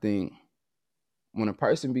 I think when a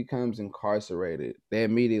person becomes incarcerated, they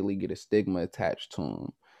immediately get a stigma attached to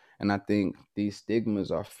them. And I think these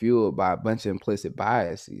stigmas are fueled by a bunch of implicit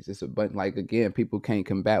biases. It's a bunch, like, again, people can't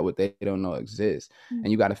combat what they don't know exists.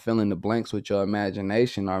 And you got to fill in the blanks with your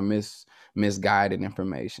imagination or misguided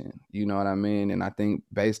information. You know what I mean? And I think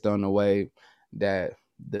based on the way that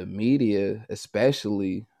the media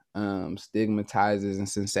especially stigmatizes and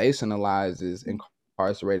sensationalizes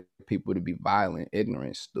incarcerated people to be violent,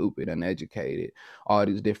 ignorant, stupid, uneducated, all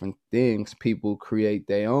these different things, people create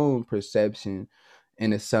their own perception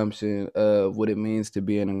and assumption of what it means to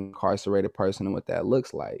be an incarcerated person and what that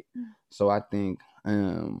looks like. So I think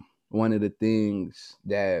one of the things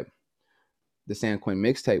that the San Quentin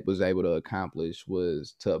mixtape was able to accomplish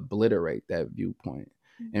was to obliterate that viewpoint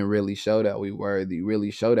and really show that we worthy,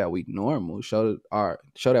 really show that we normal, show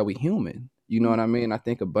that we human. You know what I mean? I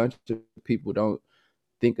think a bunch of people don't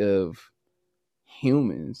think of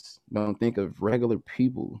humans, don't think of regular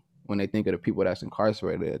people when they think of the people that's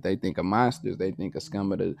incarcerated. They think of monsters. They think of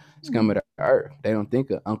scum of the earth. They don't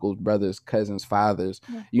think of uncles, brothers, cousins, fathers.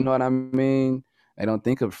 You know what I mean? They don't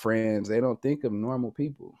think of friends. They don't think of normal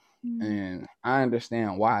people. And I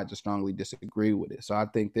understand why. I just strongly disagree with it. So I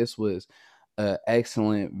think this was an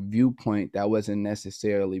excellent viewpoint that wasn't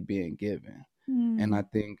necessarily being given. And I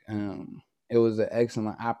think it was an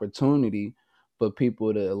excellent opportunity for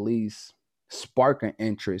people to at least spark an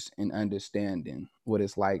interest in understanding what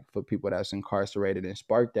it's like for people that's incarcerated, and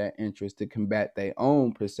spark that interest to combat their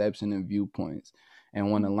own perception and viewpoints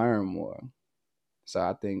and want to learn more. So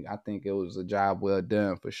I think it was a job well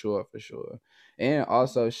done, for sure, for sure. And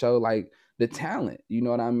also show like the talent, you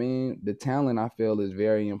know what I mean? The talent, I feel, is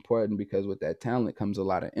very important, because with that talent comes a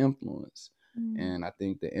lot of influence. And I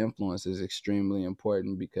think the influence is extremely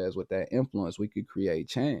important, because with that influence we could create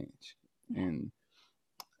change. And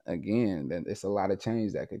again, that it's a lot of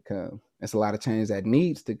change that could come. It's a lot of change that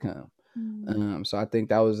needs to come. So I think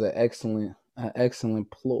that was an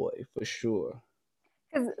excellent ploy, for sure.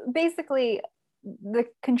 Because basically, the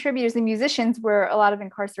contributors and musicians were a lot of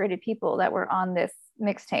incarcerated people that were on this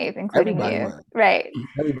mixtape, including Everybody you. was. Right.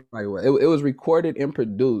 Everybody was. It was recorded and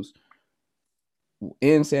produced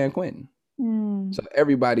in San Quentin. So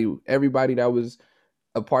everybody that was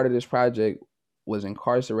a part of this project was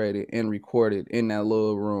incarcerated and recorded in that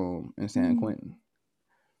little room in San Quentin.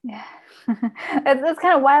 Yeah. That's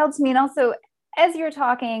kind of wild to me. And also, as you're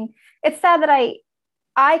talking, it's sad that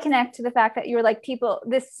I connect to the fact that you're like, people,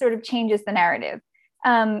 this sort of changes the narrative.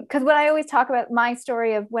 Because what I always talk about, my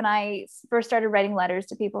story of when I first started writing letters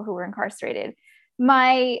to people who were incarcerated,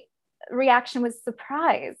 my reaction was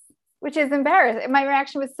surprise, which is embarrassing. My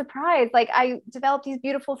reaction was surprise. Like, I developed these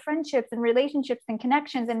beautiful friendships and relationships and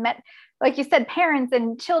connections, and met, like you said, parents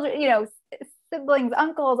and children, siblings,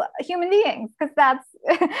 uncles, human beings, because that's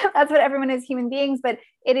that's what everyone is, human beings. But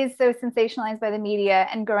it is so sensationalized by the media.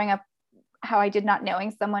 And growing up how I did, not knowing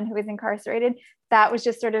someone who was incarcerated, that was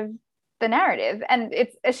just sort of the narrative. And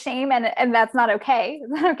it's a shame, and that's not okay.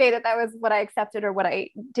 It's not okay that was what I accepted or what I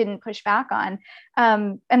didn't push back on.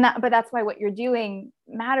 But that's why what you're doing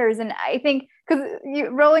matters. And I think, because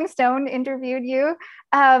Rolling Stone interviewed you,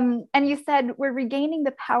 and you said, we're regaining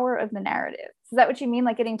the power of the narrative. Is that what you mean?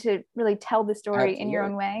 Like getting to really tell the story in your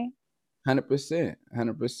own way? 100%.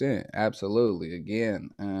 100%. Absolutely.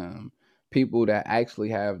 Again, people that actually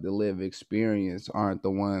have the lived experience aren't the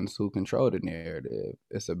ones who control the narrative.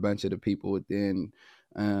 It's a bunch of the people within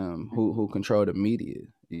who control the media.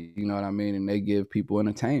 You know what I mean? And they give people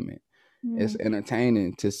entertainment. It's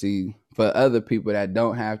entertaining to see, for other people that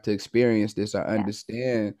don't have to experience this or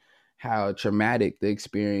understand how traumatic the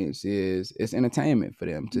experience is. It's entertainment for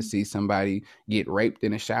them to see somebody get raped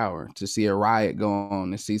in a shower, to see a riot go on,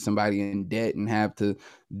 to see somebody in debt and have to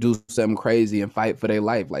do something crazy and fight for their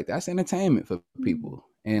life. Like, that's entertainment for people.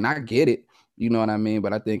 And I get it, you know what I mean?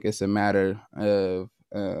 But I think it's a matter of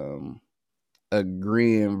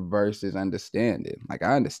agreeing versus understanding. Like,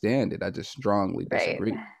 I understand it, I just strongly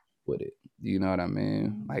disagree with it. You know what I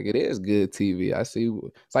mean? Like, it is good TV. I see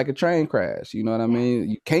it's like a train crash. You know what I mean?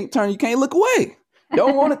 You can't look away.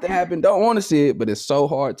 Don't want it to happen. Don't want to see it, but it's so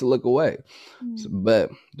hard to look away. But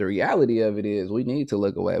the reality of it is, we need to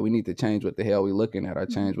look away. We need to change what the hell we looking at, or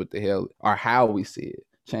change what the hell, or how we see it.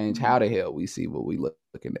 Change how the hell we see what we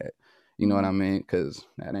looking at. You know what I mean? Because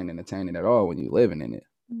that ain't entertaining at all when you're living in it.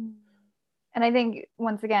 And I think,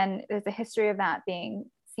 once again, there's a history of that being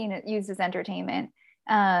used as entertainment.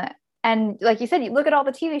 And like you said, you look at all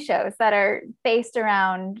the TV shows that are based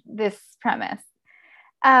around this premise.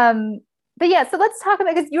 But yeah, so let's talk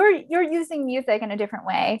about, because you're using music in a different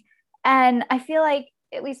way. And I feel like,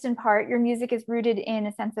 at least in part, your music is rooted in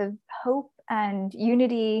a sense of hope and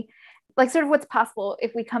unity, like sort of what's possible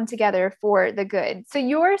if we come together for the good. So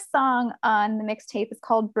your song on the mixtape is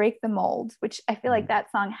called Break the Mold, which I feel like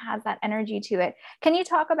that song has that energy to it. Can you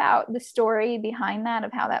talk about the story behind that,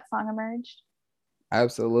 of how that song emerged?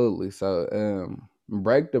 Absolutely. So,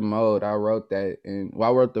 Break the Mold, I wrote I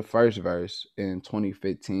wrote the first verse in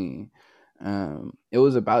 2015. It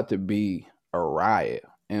was about to be a riot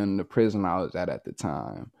in the prison I was at the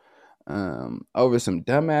time, over some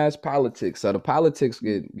dumbass politics. So the politics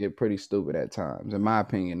get pretty stupid at times. In my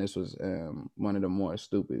opinion, this was one of the more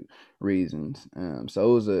stupid reasons.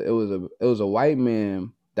 So it was a white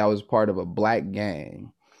man that was part of a black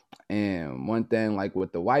gang. And one thing, like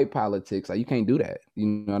with the white politics, like, you can't do that. You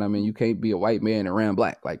know what I mean? You can't be a white man and run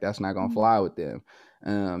black. Like, that's not gonna fly with them.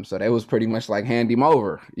 So they was pretty much like, hand him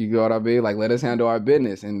over. You know what I mean? Like, let us handle our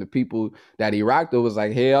business. And the people that he rocked with was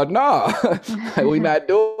like, hell no, like, we not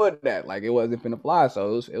doing that. Like, it wasn't finna fly. So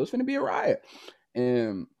it was finna be a riot.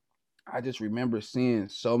 And I just remember seeing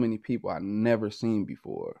so many people I never seen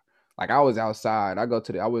before. Like, I was outside. I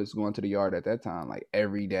was going to the yard at that time, like,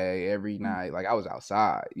 every day, every night. Like, I was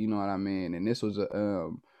outside, you know what I mean? And this was a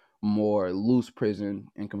more loose prison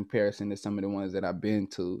in comparison to some of the ones that I've been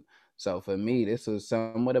to. So for me, this was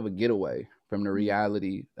somewhat of a getaway from the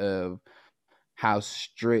reality of how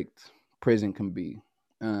strict prison can be.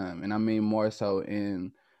 And I mean more so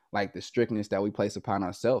in like the strictness that we place upon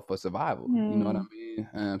ourselves for survival. You know what I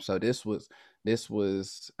mean? So this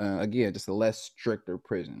was again just a less stricter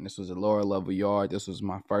prison. This was a lower level yard. This was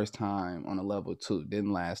my first time on a level 2.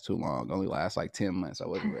 Didn't last too long. Only last like 10 months. I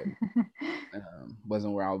wasn't ready.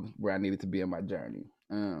 Wasn't where I needed to be in my journey.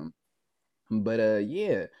 But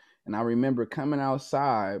yeah, and I remember coming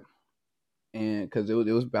outside, and because it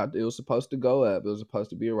was supposed to go up, it was supposed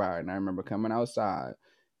to be a ride, and I remember coming outside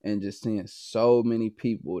and just seeing so many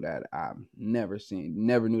people that I've never seen,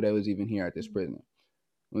 never knew they was even here at this prison.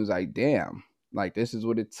 It was like, damn, like this is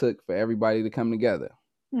what it took for everybody to come together.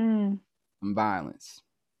 And violence.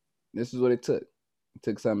 This is what it took. It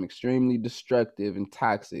took something extremely destructive and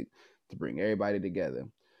toxic to bring everybody together.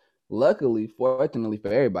 Luckily, fortunately for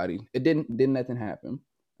everybody, it didn't nothing happen.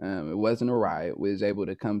 It wasn't a riot. We was able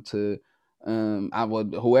to come to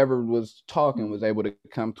whoever was talking was able to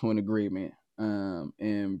come to an agreement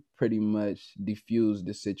and pretty much diffuse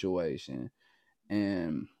the situation.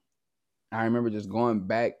 And I remember just going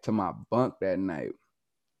back to my bunk that night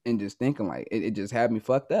and just thinking like it just had me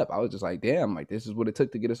fucked up. I was just like, damn, like this is what it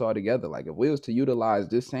took to get us all together. Like if we was to utilize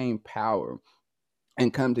this same power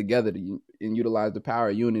and come together and utilize the power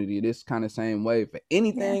of unity this kind of same way for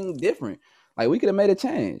anything different, like we could have made a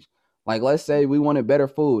change. Like let's say we wanted better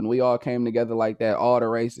food and we all came together like that, all the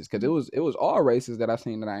races, because it was all races that I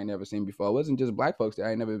seen that I ain't never seen before. It wasn't just black folks that I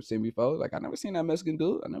ain't never seen before. Like I never seen that Mexican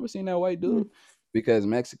dude, I never seen that white dude, because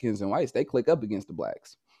Mexicans and whites, they click up against the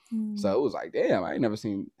blacks. So it was like, damn, I ain't never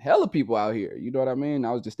seen hella people out here. You know what I mean?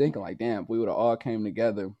 I was just thinking like, damn, if we would have all came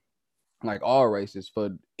together, like all races, for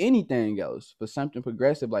anything else, for something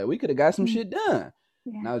progressive, like we could have got some shit done.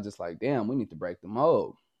 And I was just like, damn, we need to break the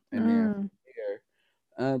mold. And then from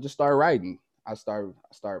here, just start writing. I started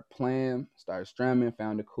playing, started strumming,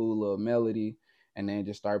 found a cool little melody, and then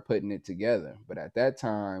just started putting it together. But at that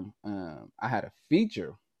time, I had a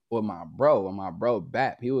feature with my bro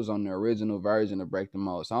Bap. He was on the original version of Break the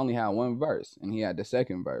Mold. So I only had one verse, and he had the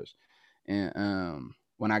second verse. And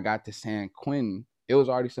when I got to San Quentin, it was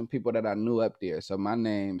already some people that I knew up there. So my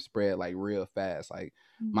name spread like real fast. Like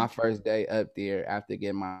my first day up there after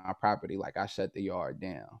getting my property, like I shut the yard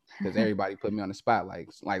down because everybody put me on the spot. Like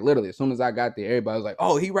literally as soon as I got there, everybody was like,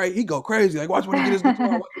 oh, he go crazy. Like watch when he get his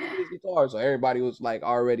guitar, watch when he get his guitar. So everybody was like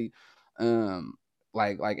already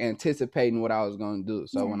like anticipating what I was gonna do.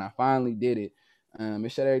 So when I finally did it,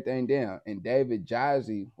 it shut everything down. And David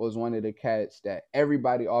Jazzy was one of the cats that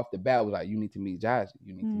everybody off the bat was like, you need to meet Jazzy.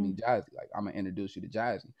 You need to meet Jazzy. Like, I'm going to introduce you to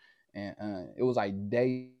Jazzy. And it was like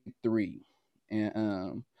day 3.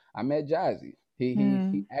 And I met Jazzy.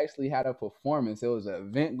 He actually had a performance. There was an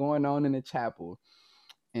event going on in the chapel.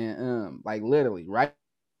 And like literally, right,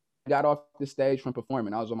 got off the stage from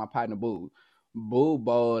performing. I was with my partner, Boo. Boo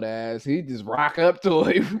bold ass. He just rock up to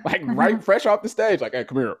him, like right fresh off the stage. Like, hey,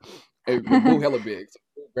 come here. Hey, Boo hella big. So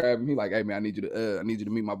grab him. He like, hey man, I need you to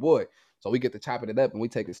meet my boy. So we get to chopping it up and we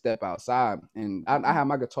take a step outside. And I have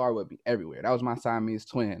my guitar with me everywhere. That was my Siamese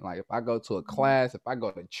twin. Like if I go to a class, if I go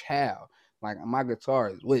to chow, like my guitar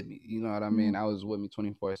is with me. You know what I mean? I was with me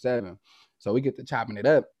 24/7. So we get to chopping it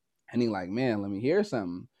up. And he like, man, let me hear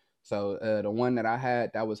something. So the one that I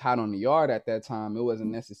had that was hot on the yard at that time, it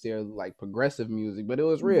wasn't necessarily like progressive music, but it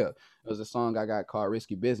was real. It was a song I got called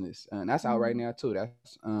Risky Business. And that's out right now too.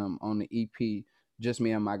 That's on the EP, Just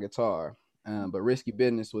Me and My Guitar. But Risky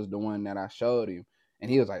Business was the one that I showed him.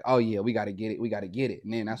 And he was like, oh yeah, we got to get it. We got to get it.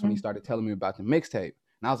 And then that's when he started telling me about the mixtape.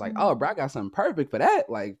 And I was like, oh, bro, I got something perfect for that.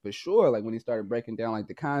 Like for sure. Like when he started breaking down like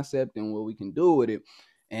the concept and what we can do with it.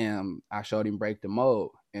 And I showed him Break the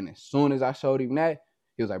Mold. And as soon as I showed him that,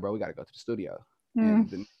 he was like, bro, we got to go to the studio. And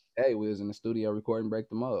the next day we was in the studio recording Break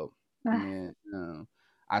the Mold. And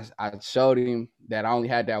I showed him that I only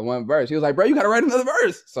had that one verse. He was like, bro, you got to write another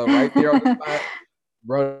verse. So right there on the spot,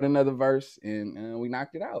 wrote another verse and we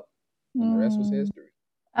knocked it out. And the rest was history.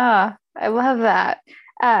 I love that.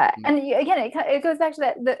 And again, it goes back to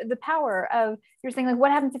that the power of, you're saying like,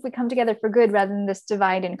 what happens if we come together for good rather than this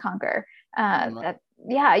divide and conquer?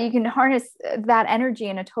 You can harness that energy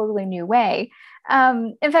in a totally new way.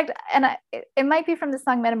 In fact, it might be from the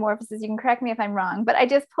song Metamorphosis. You can correct me if I'm wrong, but I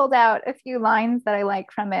just pulled out a few lines that I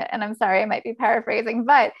like from it. And I'm sorry, I might be paraphrasing,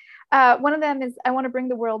 but one of them is, I want to bring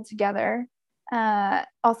the world together.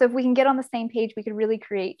 Also, if we can get on the same page, we could really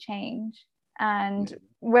create change. And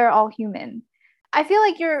we're all human. I feel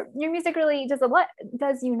like your music really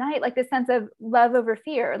does unite, like this sense of love over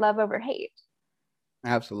fear, love over hate.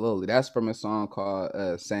 Absolutely. That's from a song called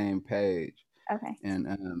Same Page. Okay. And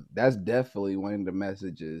that's definitely one of the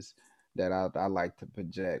messages that I like to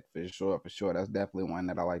project for sure, for sure. That's definitely one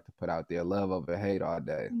that I like to put out there. Love over hate all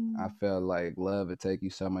day. I Mm. feel like love would take you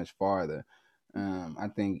so much farther. I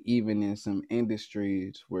think even in some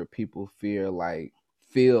industries where people feel like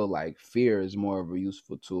fear is more of a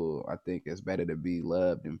useful tool, I think it's better to be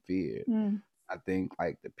loved than feared. Mm. I think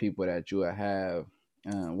like the people that you will have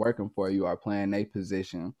working for you are playing a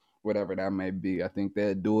position, whatever that may be. I think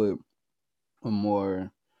they'll do it with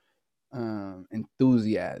more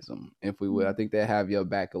enthusiasm, if we will. I Mm. think they have your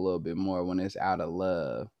back a little bit more when it's out of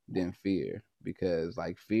love than fear, because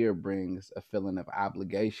like fear brings a feeling of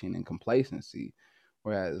obligation and complacency.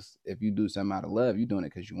 Whereas if you do something out of love, you're doing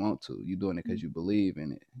it because you want to. You're doing it because you believe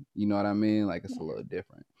in it. You know what I mean? Like it's a little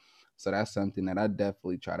different. So that's something that I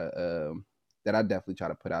definitely try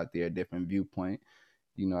to put out there, a different viewpoint.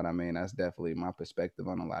 You know what I mean? That's definitely my perspective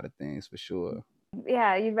on a lot of things for sure.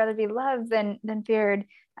 Yeah, you'd rather be loved than feared,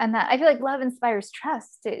 and that I feel like love inspires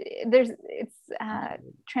trust. It's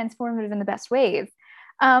transformative in the best ways.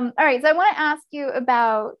 All right, so I want to ask you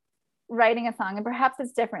about writing a song, and perhaps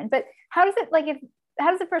it's different, but how does it like if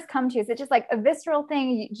how does it first come to you? Is it just like a visceral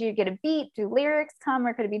thing? Do you get a beat? Do lyrics come,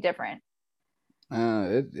 or could it be different?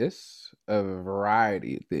 It's a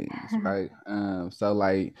variety of things, right? So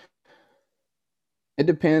like it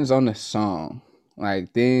depends on the song.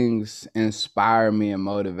 Like things inspire me and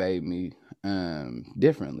motivate me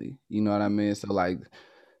differently. You know what I mean? So like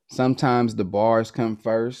sometimes the bars come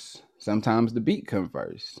first, sometimes the beat come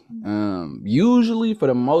first. Usually for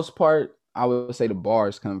the most part, I would say the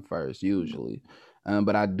bars come first, usually.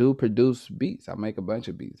 But I do produce beats. I make a bunch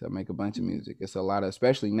of beats. I make a bunch of music. It's a lot of,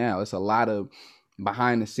 especially now, it's a lot of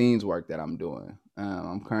behind the scenes work that I'm doing.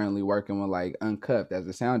 I'm currently working with like Uncuffed as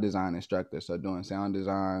a sound design instructor. So doing sound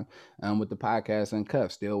design with the podcast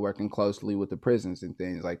Uncuffed, still working closely with the prisons and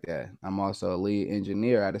things like that. I'm also a lead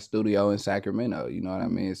engineer at a studio in Sacramento. You know what I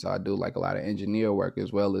mean? So I do like a lot of engineer work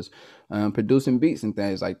as well as producing beats and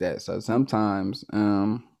things like that. So sometimes,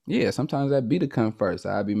 yeah, sometimes that beat will come first.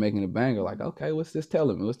 I'll be making a banger like, okay, what's this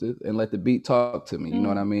telling me? What's this? And let the beat talk to me. You know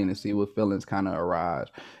what I mean? And see what feelings kind of arise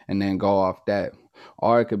and then go off that.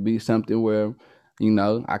 Or it could be something where,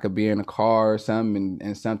 I could be in a car or something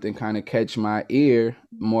and something kind of catch my ear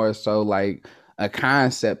more so like a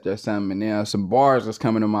concept or something. And then some bars that's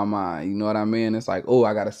coming to my mind. You know what I mean? It's like, oh,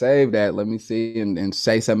 I got to save that. Let me see and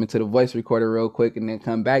say something to the voice recorder real quick and then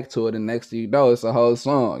come back to it. And next thing you know, it's a whole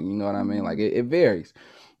song. You know what I mean? Like it varies.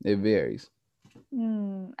 It varies.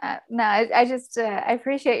 No, I just I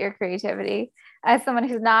appreciate your creativity as someone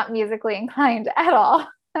who's not musically inclined at all.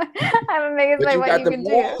 I'm amazed But by you what got you the can do.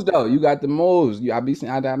 moves though. You got the moves.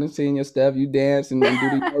 I done seen your stuff. You dance and do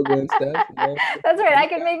the yoga and stuff. That's right.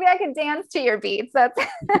 Maybe I could dance to your beats. That's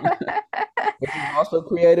Which is also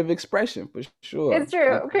creative expression for sure. it's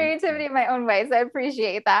true. Creativity in my own ways. I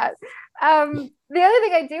appreciate that. The other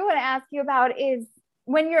thing I do want to ask you about is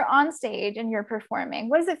when you're on stage and you're performing,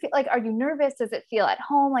 what does it feel like? Are you nervous? Does it feel at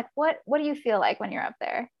home? Like what do you feel like when you're up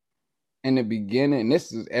there? In the beginning, and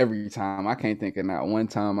this is every time. I can't think of not one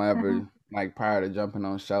time I Uh-huh. ever like prior to jumping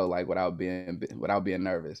on show like without being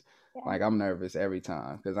nervous. Yeah. Like I'm nervous every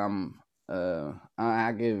time because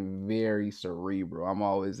I get very cerebral. I'm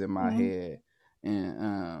always in my Mm. head,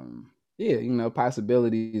 and yeah,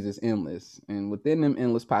 possibilities is endless, and within them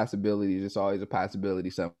endless possibilities, it's always a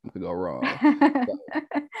possibility something could go wrong. So,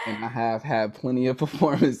 and I have had plenty of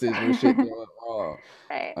performances where shit going wrong,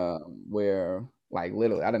 Right. where like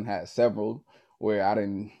literally I done had several where I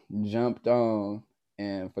done jumped on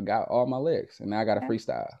and forgot all my lyrics, and now I got to Yeah.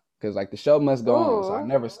 freestyle because like the show must go on, so I Ooh.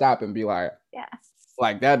 never stop and be Yeah.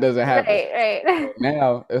 like that doesn't happen. Right. Right. So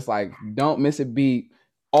now it's like don't miss a beat,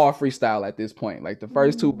 all freestyle at this point. Like the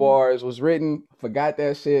first two Mm. bars was written, forgot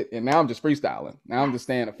that shit, and now I'm just freestyling. Now I'm just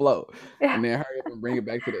staying afloat, Yeah. and then hurry up and bring it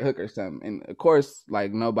back to the hook or something. And of course,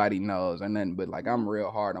 like nobody knows or nothing, but like I'm real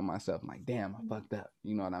hard on myself. I'm like, damn, I fucked up.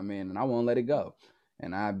 You know what I mean? And I won't let it go.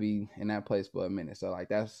 And I be in that place for a minute. So like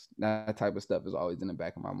that type of stuff is always in the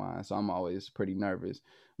back of my mind. So I'm always pretty nervous.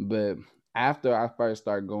 But after I first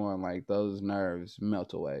start going, like those nerves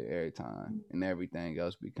melt away every time, and everything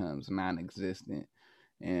else becomes non-existent,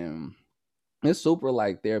 and it's super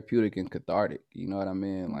like therapeutic and cathartic. You know what I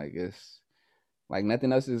mean? Like it's like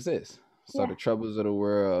nothing else exists. So Yeah. the troubles of the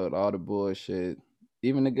world, all the bullshit,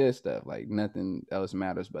 even the good stuff, like nothing else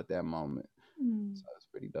matters but that moment. Mm. So it's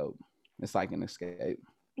pretty dope. It's like an escape.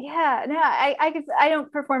 Yeah, no, I guess I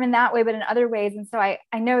don't perform in that way, but in other ways, and so I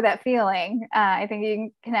know that feeling. I think you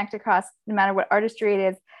can connect across no matter what artistry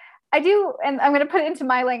it is. I do, and I'm going to put it into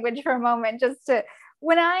my language for a moment, just to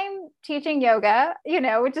when I'm teaching yoga,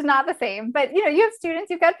 which is not the same, but you have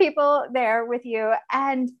students, you've got people there with you,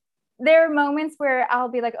 and there are moments where I'll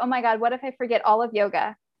be like, oh my God, what if I forget all of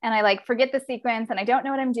yoga? And I like forget the sequence and I don't know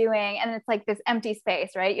what I'm doing. And it's like this empty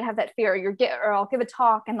space, right? You have that fear, or I'll give a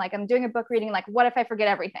talk and like I'm doing a book reading, like, what if I forget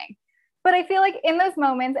everything? But I feel like in those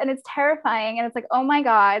moments, and it's terrifying, and it's like, oh my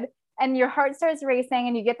God, and your heart starts racing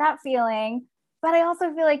and you get that feeling. But I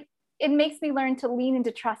also feel like it makes me learn to lean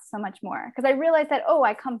into trust so much more, because I realize that, oh,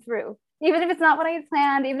 I come through. Even if it's not what I had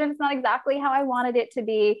planned, even if it's not exactly how I wanted it to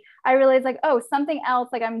be, I realize like, oh, something else,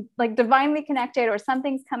 like I'm like divinely connected or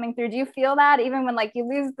something's coming through. Do you feel that even when like you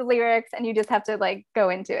lose the lyrics and you just have to like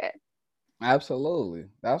go into it? Absolutely.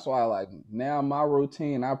 That's why, like, now my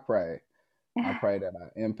routine, I pray. I pray that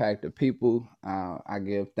I impact the people. I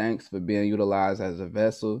give thanks for being utilized as a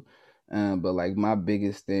vessel. But like my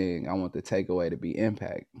biggest thing, I want the takeaway to be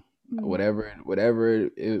impact. Whatever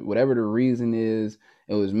the reason is,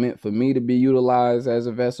 it was meant for me to be utilized as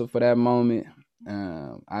a vessel for that moment.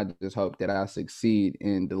 I just hope that I succeed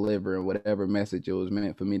in delivering whatever message it was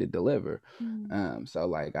meant for me to deliver. So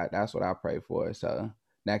like that's what I pray for. So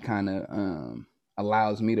that kind of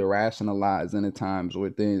allows me to rationalize in the times where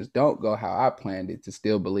things don't go how I planned it, to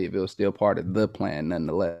still believe it was still part of the plan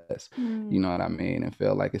nonetheless. You know what I mean? And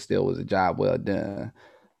feel like it still was a job well done.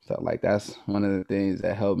 So like that's one of the things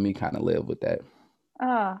that helped me kind of live with that.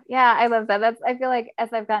 Oh, yeah, I love that. I feel like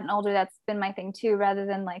as I've gotten older, that's been my thing too, rather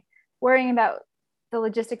than like worrying about the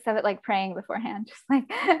logistics of it, like praying beforehand, just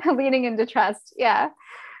like leaning into trust. Yeah.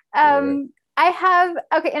 Yeah. I have,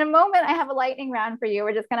 okay, in a moment, I have a lightning round for you.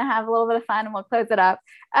 We're just going to have a little bit of fun and we'll close it up.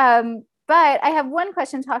 But I have one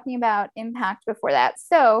question talking about impact before that.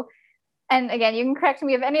 So, and again, you can correct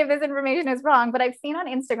me if any of this information is wrong, but I've seen on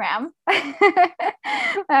Instagram,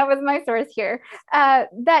 that was my source here,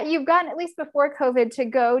 that you've gotten, at least before COVID, to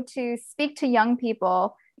go to speak to young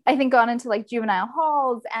people. I think gone into like juvenile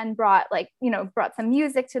halls and brought brought some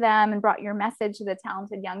music to them and brought your message to the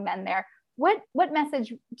talented young men there. What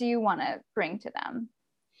message do you want to bring to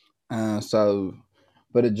them? So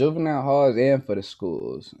for the juvenile halls and for the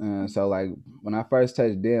schools. So like when I first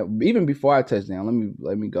touched down, even before I touched down,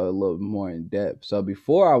 let me go a little more in depth. So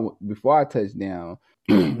before I touched down,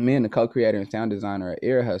 me and the co-creator and sound designer at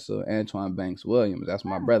Ear Hustle, Antoine Banks Williams, that's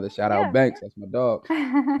my brother. Shout out Yeah. Banks, that's my dog.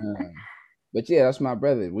 But yeah, that's my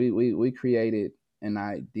brother. We created an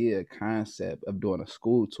idea concept of doing a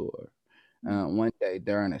school tour. One day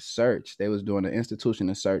during a search, they was doing an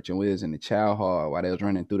institutional search, and we was in the chow hall while they was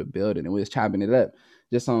running through the building, and we was chopping it up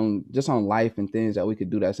just on life and things that we could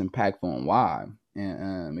do that's impactful and why.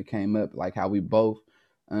 And it came up like how we both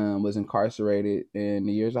was incarcerated in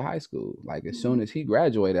the years of high school. Like as soon as he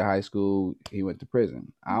graduated high school, he went to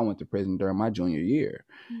prison. I went to prison during my junior year.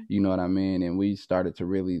 You know what I mean? And we started to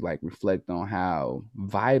really like reflect on how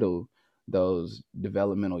vital those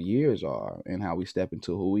developmental years are and how we step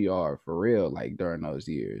into who we are for real, like during those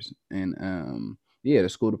years. And yeah, the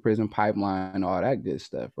school to prison pipeline, all that good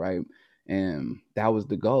stuff, right? And that was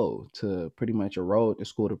the goal, to pretty much erode the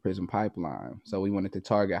school to prison pipeline. So we wanted to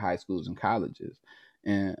target high schools and colleges.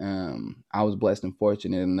 And I was blessed and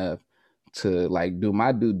fortunate enough to like do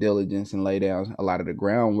my due diligence and lay down a lot of the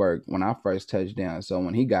groundwork when I first touched down. So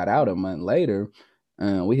when he got out a month later,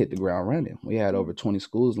 we hit the ground running. We had over 20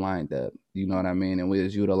 schools lined up, you know what I mean? And we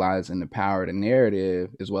was utilizing the power of the narrative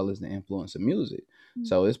as well as the influence of music.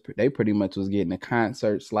 So they pretty much was getting a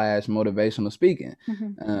concert / motivational speaking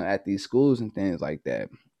at these schools and things like that.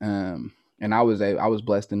 And I was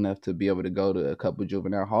blessed enough to be able to go to a couple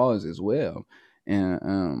juvenile halls as well.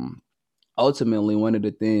 And ultimately, one of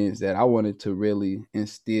the things that I wanted to really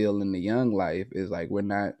instill in the young life is like, we're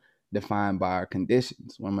not defined by our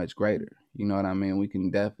conditions. We're much greater. You know what I mean? We can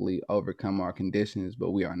definitely overcome our conditions,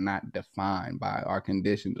 but we are not defined by our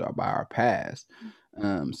conditions or by our past.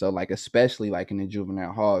 So like, especially like in the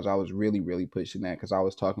juvenile halls, I was really, really pushing that, because I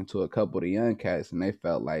was talking to a couple of the young cats and they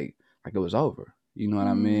felt like it was over. You know what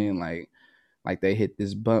I mean? Like they hit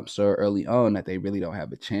this bump so early on that they really don't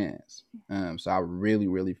have a chance. So I really,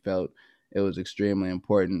 really felt it was extremely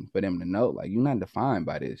important for them to know, like, you're not defined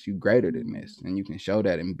by this. You're greater than this, and you can show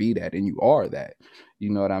that and be that, and you are that.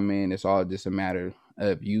 You know what I mean? It's all just a matter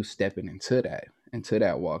of you stepping into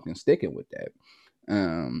that walk and sticking with that.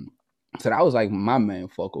 So that was like my main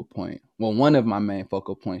focal point. Well, one of my main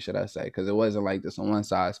focal points, should I say, because it wasn't like this a one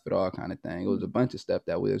size fit all kind of thing. It was a bunch of stuff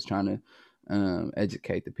that we was trying to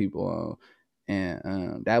educate the people on.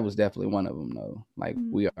 And that was definitely one of them, though. Like,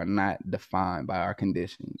 we are not defined by our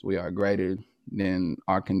conditions. We are greater than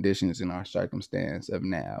our conditions and our circumstance of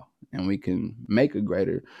now. And we can make a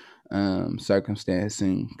greater circumstance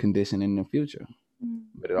and condition in the future.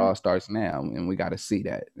 But it all starts now. And we got to see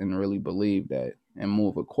that and really believe that and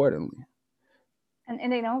move accordingly. And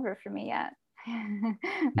it ain't over for me yet.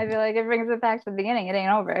 I feel like it brings it back to the beginning. It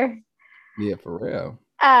ain't over. Yeah, for real.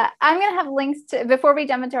 I'm going to have links to, before we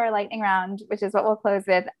jump into our lightning round, which is what we'll close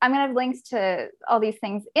with, I'm going to have links to all these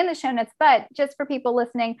things in the show notes. But just for people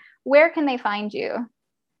listening, where can they find you?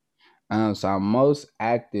 So I'm most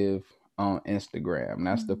active on Instagram.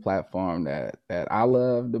 That's the platform that I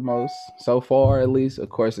love the most so far, at least. Of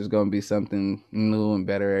course, it's going to be something new and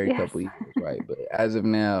better every couple of years, right? But as of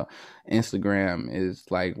now, Instagram is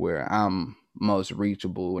like where I'm most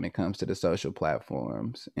reachable when it comes to the social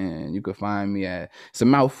platforms. And you can find me at, it's a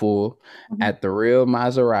mouthful, at the real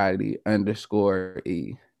Maserati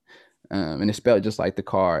 _E. And it's spelled just like the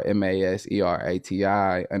car,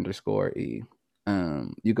 MASERATI _E.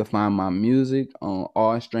 You can find my music on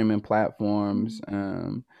all streaming platforms.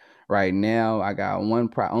 Right now, I got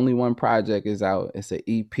only one project is out. It's an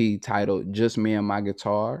EP titled "Just Me and My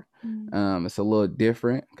Guitar." It's a little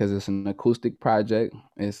different because it's an acoustic project.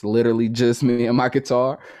 It's literally just me and my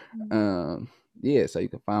guitar. Yeah, so you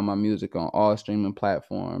can find my music on all streaming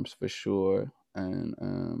platforms for sure.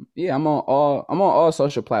 And yeah, I'm on all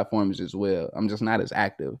social platforms as well. I'm just not as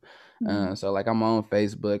active. So like I'm on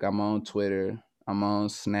Facebook, I'm on Twitter, I'm on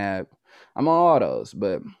Snap, I'm on all those,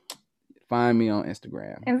 but find me on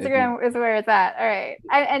Instagram. Instagram is where it's at. All right.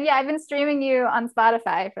 And yeah, I've been streaming you on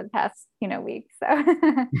Spotify for the past, week. So,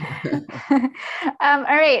 all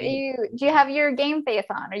right. Do you have your game face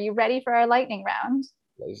on? Are you ready for our lightning round?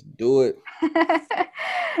 Let's do it. Okay.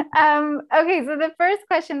 So the first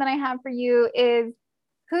question that I have for you is,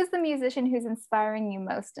 who's the musician who's inspiring you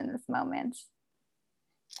most in this moment?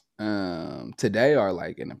 Today or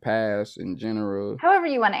like in the past in general? However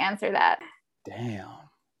you want to answer that. Damn.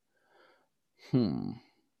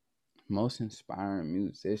 Most inspiring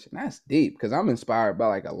musician. That's deep because I'm inspired by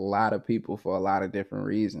like a lot of people for a lot of different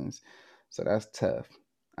reasons. So that's tough.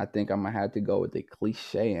 I think I'm gonna have to go with the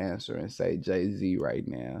cliche answer and say Jay-Z right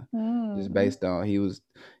now. Just based on he was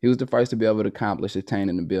the first to be able to accomplish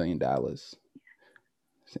attaining $1 billion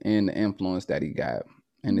and the influence that he got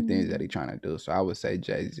and the things that he's trying to do. So I would say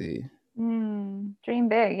Jay-Z. Dream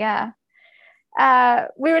big, yeah.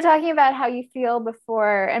 We were talking about how you feel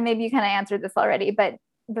before, and maybe you kind of answered this already, but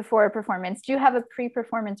before a performance, do you have a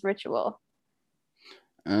pre-performance ritual?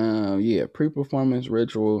 Yeah, pre-performance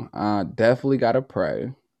ritual. Definitely gotta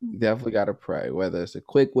pray. Definitely gotta pray. Whether it's a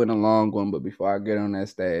quick one, a long one, but before I get on that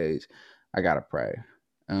stage, I gotta pray.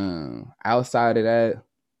 Outside of that,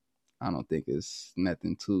 I don't think it's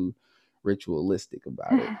nothing too ritualistic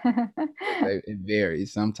about it. It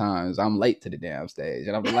varies. Sometimes I'm late to the damn stage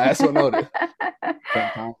and I'm the last one on it.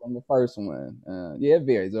 Sometimes I'm the first one. Yeah, it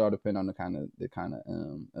varies. It all depends on the kind of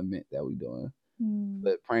event that we're doing.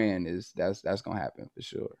 But praying that's gonna happen for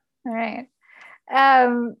sure. All right.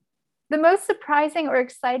 The most surprising or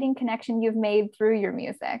exciting connection you've made through your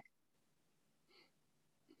music?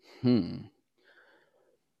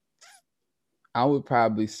 I would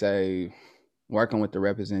probably say working with the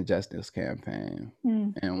Represent Justice campaign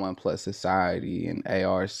and One Plus Society and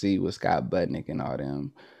ARC with Scott Budnick and all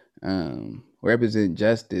them. Represent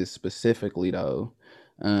Justice specifically though,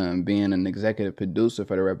 being an executive producer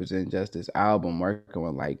for the Represent Justice album, working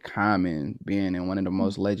with like Common, being in one of the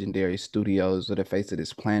most legendary studios of the face of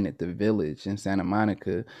this planet, The Village in Santa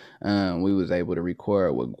Monica. We was able to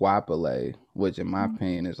record with Guapale, which in my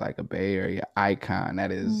opinion is like a Bay Area icon.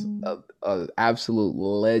 That is a absolute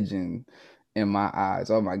legend in my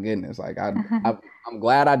eyes. Oh my goodness. Like I'm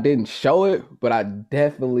glad I didn't show it, but I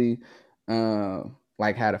definitely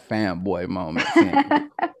like had a fanboy moment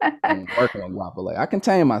and working on Guapale. I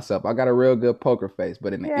contain myself. I got a real good poker face,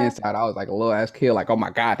 but in the inside, I was like a little ass kid, like, oh my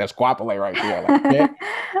God, that's Guapale right there. Like,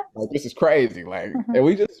 like this is crazy. Like, and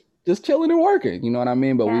we just chilling and working, you know what I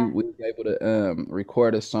mean? But we was able to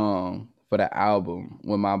record a song for the album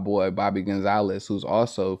with my boy Bobby Gonzalez, who's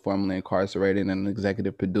also formerly incarcerated and an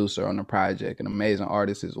executive producer on the project, an amazing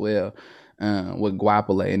artist as well, with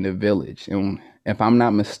Guapale in The Village. And if I'm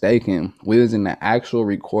not mistaken, we was in the actual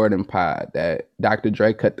recording pod that Dr.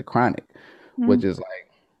 Dre cut the Chronic, which is like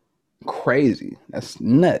crazy. That's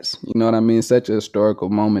nuts. You know what I mean? Such a historical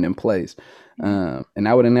moment in place. And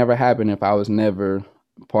that would have never happened if I was never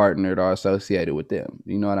partnered or associated with them.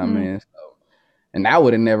 You know what I mean? So, and that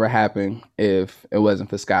would have never happened if it wasn't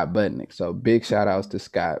for Scott Budnick. So big shout outs to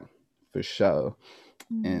Scott for sure.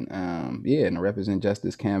 And in the Represent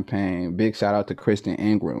Justice campaign, big shout out to Kristen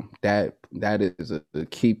Ingram. That is a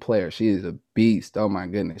key player. She is a beast. Oh my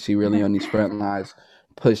goodness. She really on these front lines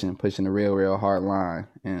pushing the real hard line.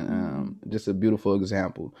 And just a beautiful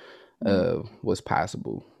example of what's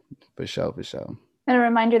possible. For sure. And a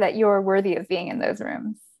reminder that you're worthy of being in those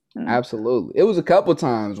rooms. Absolutely. It was a couple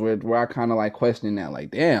times where I kind of like questioned that,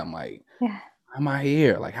 like, damn, like, am I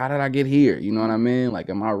here? Like, how did I get here? You know what I mean? Like,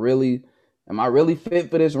 am I really fit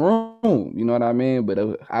for this room? You know what I mean? But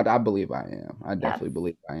I believe I am. I definitely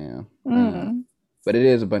believe I am. But it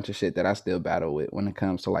is a bunch of shit that I still battle with when it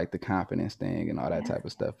comes to like the confidence thing and all that type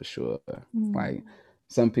of stuff for sure. Like,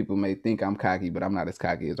 some people may think I'm cocky, but I'm not as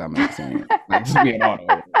cocky as I may seem. Like, just being honest.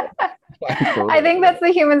 Like, I think that's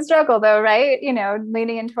the human struggle, though, right? You know,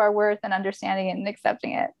 leaning into our worth and understanding it and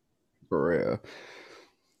accepting it. For real.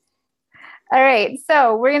 All right,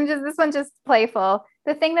 so we're gonna this one's just playful.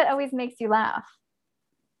 The thing that always makes you laugh.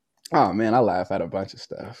 Oh man, I laugh at a bunch of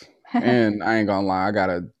stuff, and I ain't gonna lie, I got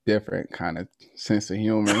a different kind of sense of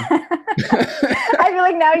humor. I feel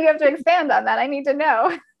like now you have to expand on that. I need to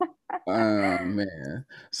know. Man.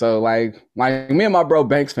 So like me and my bro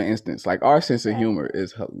Banks, for instance, like our sense of humor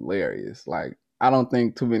is hilarious. Like I don't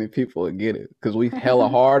think too many people would get it because we hella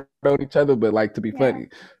hard on each other, but like to be funny.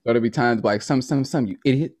 So there'll be times like some you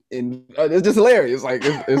idiot, and it's just hilarious. Like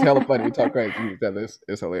it's hella funny. We talk crazy to each other.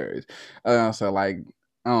 It's hilarious. So like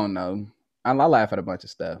I don't know. I laugh at a bunch of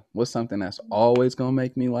stuff. What's something that's always gonna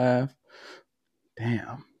make me laugh?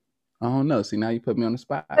 Damn. I don't know. See, now you put me on the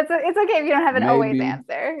spot. It's okay if you don't have an always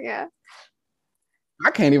answer. Yeah. I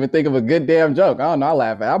can't even think of a good damn joke. I don't know. I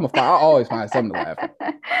laugh at. I always find something to laugh at.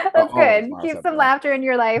 That's good. Keep some laughter in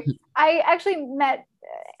your life. I actually met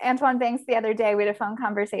Antoine Banks the other day. We had a phone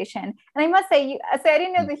conversation, and I must say, I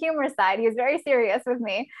didn't know the humor side. He was very serious with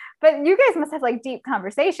me, but you guys must have like deep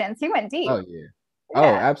conversations. He went deep. Oh yeah. Oh,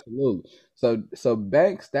 absolutely. So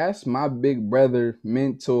Banks, that's my big brother,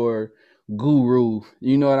 mentor, guru.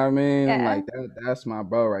 You know what I mean? Like that's my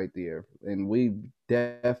bro right there. And we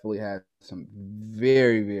definitely had some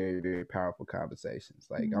very, very, very powerful conversations.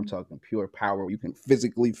 Like I'm talking pure power. You can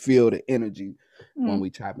physically feel the energy when we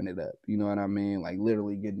chopping it up. You know what I mean? Like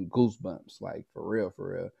literally getting goosebumps. Like for real.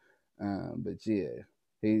 But yeah,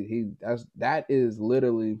 that is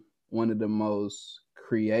literally one of the most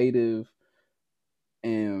creative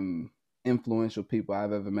and influential people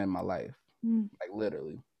I've ever met in my life. Like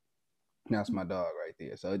literally. That's my dog right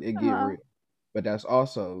there. So it get real. But that's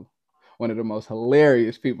also one of the most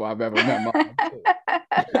hilarious people I've ever met in my life.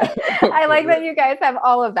 I like that you guys have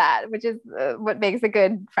all of that, which is what makes a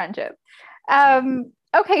good friendship.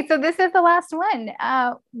 Okay, so this is the last one.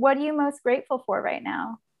 What are you most grateful for right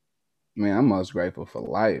now? Man, I'm most grateful for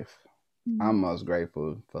life. I'm most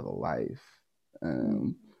grateful for the life.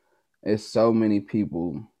 It's so many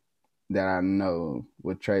people that I know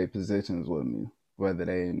would trade positions with me, whether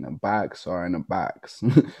they in a box or in a box,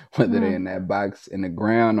 whether they in that box in the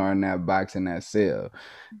ground or in that box in that cell.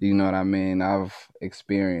 You know what I mean? I've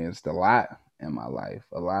experienced a lot in my life,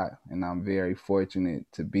 a lot. And I'm very fortunate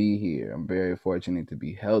to be here. I'm very fortunate to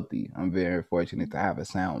be healthy. I'm very fortunate to have a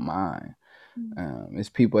sound mind. It's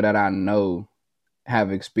people that I know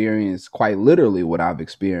have experienced quite literally what I've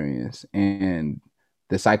experienced and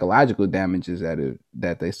the psychological damages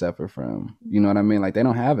that they suffer from. You know what I mean? Like they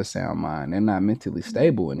don't have a sound mind. They're not mentally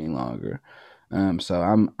stable any longer. So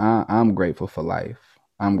I'm grateful for life.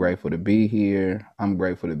 I'm grateful to be here. I'm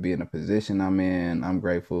grateful to be in the position I'm in. I'm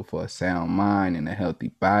grateful for a sound mind and a healthy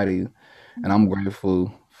body. And I'm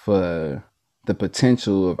grateful for the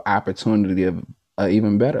potential of opportunity of an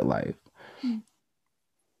even better life.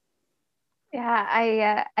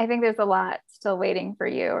 Yeah, I think there's a lot still waiting for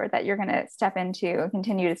you, or that you're going to step into,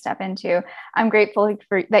 continue to step into. I'm grateful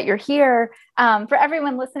that you're here. For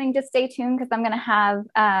everyone listening, just stay tuned because I'm going to have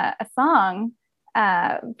a song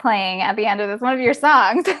playing at the end of this, one of your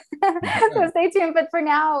songs. So stay tuned. But for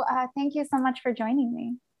now, thank you so much for joining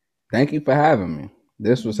me. Thank you for having me.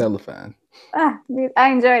 This was hella fun. I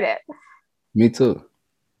enjoyed it. Me too.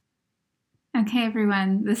 Okay,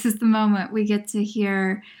 everyone, this is the moment we get to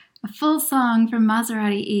hear a full song from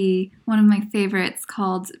Maserati E, one of my favorites,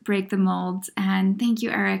 called Break the Mold. And thank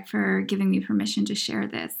you, Eric, for giving me permission to share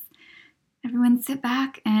this. Everyone sit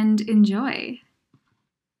back and enjoy.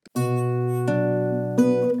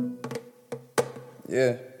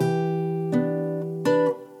 Yeah.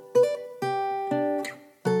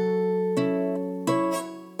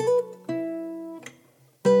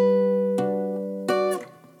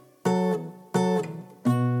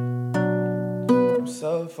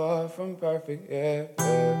 So far from perfect, yeah.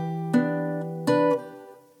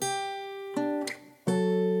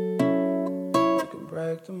 You can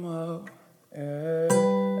break them up, yeah.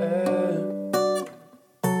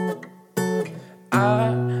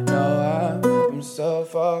 I know I'm so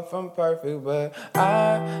far from perfect, but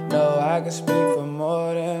I know I can speak for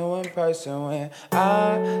more than one person when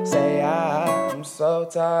I say I'm so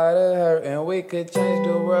tired of hurting. We could change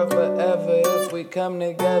the world forever if we come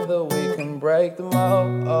together. We can break the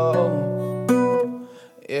mold.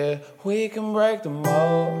 Yeah, we can break the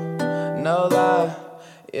mold, no lie.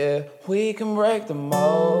 Yeah, we can break the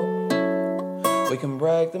mold. We can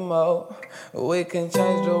break the mold. We can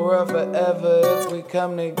change the world forever if we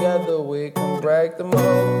come together. We can break the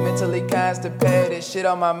mold. Mentally constipated, shit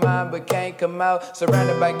on my mind but can't come out.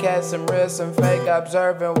 Surrounded by cats, some real, some fake.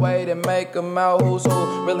 Observing, wait and make them out. Who's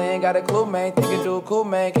who? Really ain't got a clue, man. Think it do a cool,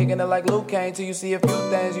 man. Kicking it like Luke Kane till you see a few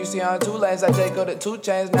things. You see on 2 lanes. I J go to 2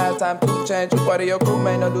 chains. Now it's time to change. You part of your crew,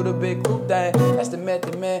 man. Don't do the big group thing. That's the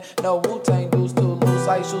method, man. No Wu-Tang dudes too loose.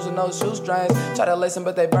 Like shoes with no shoestrings. Try to lace them,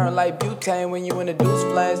 but they burn like butane when you introduce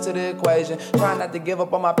flames to the equation. Try not to give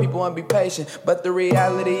up on my people and be patient. But the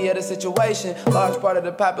reality of the situation, large part of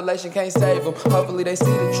the population can't save them. Hopefully they see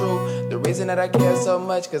the truth. The reason that I care so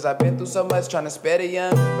much, cause I've been through so much trying to spare the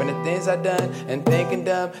young. From the things I done and thinking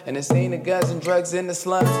dumb. And then seeing the guns and drugs in the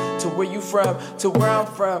slums. To where you from, to where I'm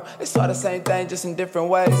from. It's all the same thing, just in different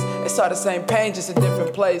ways. It's all the same pain, just a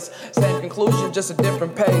different place. Same conclusion, just a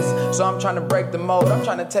different pace. So I'm trying to break the mold. I'm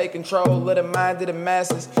trying to take control of the mind of the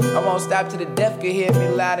masses. I won't stop till the deaf can hear me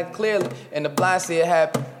loud and clearly, and the blind see it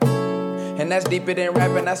happen. And that's deeper than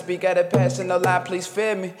rapping. I speak out of passion, no lie, please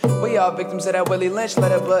fear me. We all victims of that Willie Lynch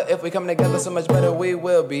letter, but if we come together, so much better we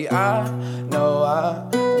will be. I know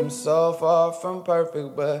I am so far from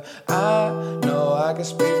perfect, but I know I can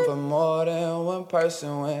speak for more than one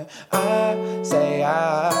person when I say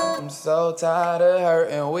I am so tired of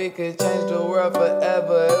hurting. We could change the world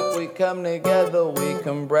forever if we come together. We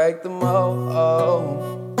can break the mold.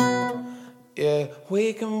 Oh. Yeah,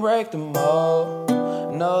 we can break the mold,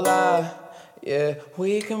 no lie. Yeah,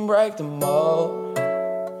 we can break the mold.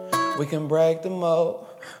 We can break the mold.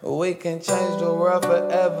 We can change the world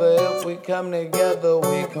forever if we come together.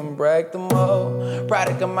 We can break the mold.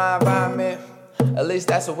 Product of my environment, at least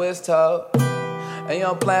that's what we're told. And you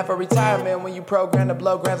don't plan for retirement when you program to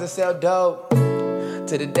blow grams and sell dope.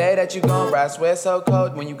 To the day that you gon' ride, swear so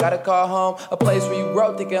cold. When you gotta call home, a place where you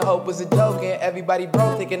grow, thinking hope was a joke. And everybody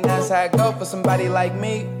broke, thinking that's how it go for somebody like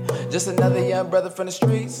me. Just another young brother from the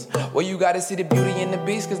streets. Well, you gotta see the beauty in the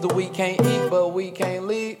beast, cause the weak can't eat, but we can't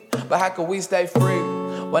lead. But how can we stay free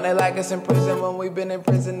when they like us in prison, when we've been in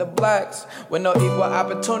prison the blacks? With no equal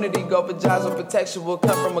opportunity, go for jobs or protection will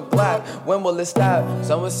come from a Glock. When will it stop?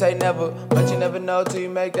 Some would say never, but you never know till you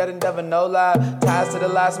make that endeavor, no lie. Ties to the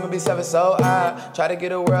lies, some will be seven so high. Try to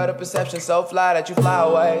get a world of perception so fly that you fly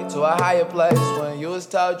away to a higher place when you was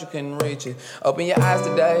told you couldn't reach it. Open your eyes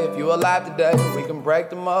today, if you alive today, we can break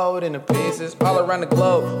the mold into pieces all around the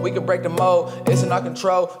globe. We can break the mold, it's in our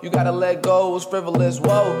control. You gotta let go, it was frivolous,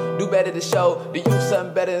 whoa. Do better to show the youth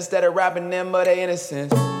something better instead of robbing them of their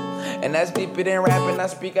innocence. And that's deeper than rapping. I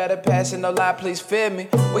speak out of passion, no lie, please fear me.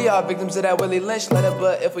 We all victims of that Willie Lynch letter,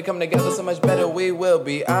 but if we come together, so much better we will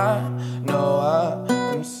be. I know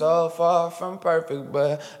I am so far from perfect,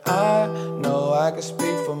 but I know I can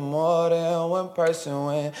speak for more than one person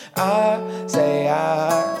when I say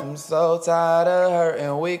I am so tired of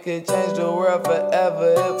hurting. We could change the world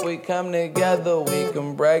forever if we come together. We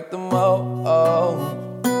can break the mold. Oh.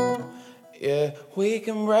 Yeah, we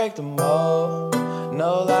can break the mold,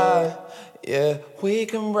 no lie. Yeah, we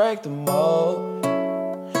can break the mold.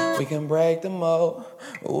 We can break the mold.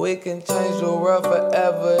 We can change the world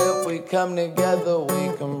forever if we come together.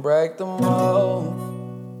 We can break the mold.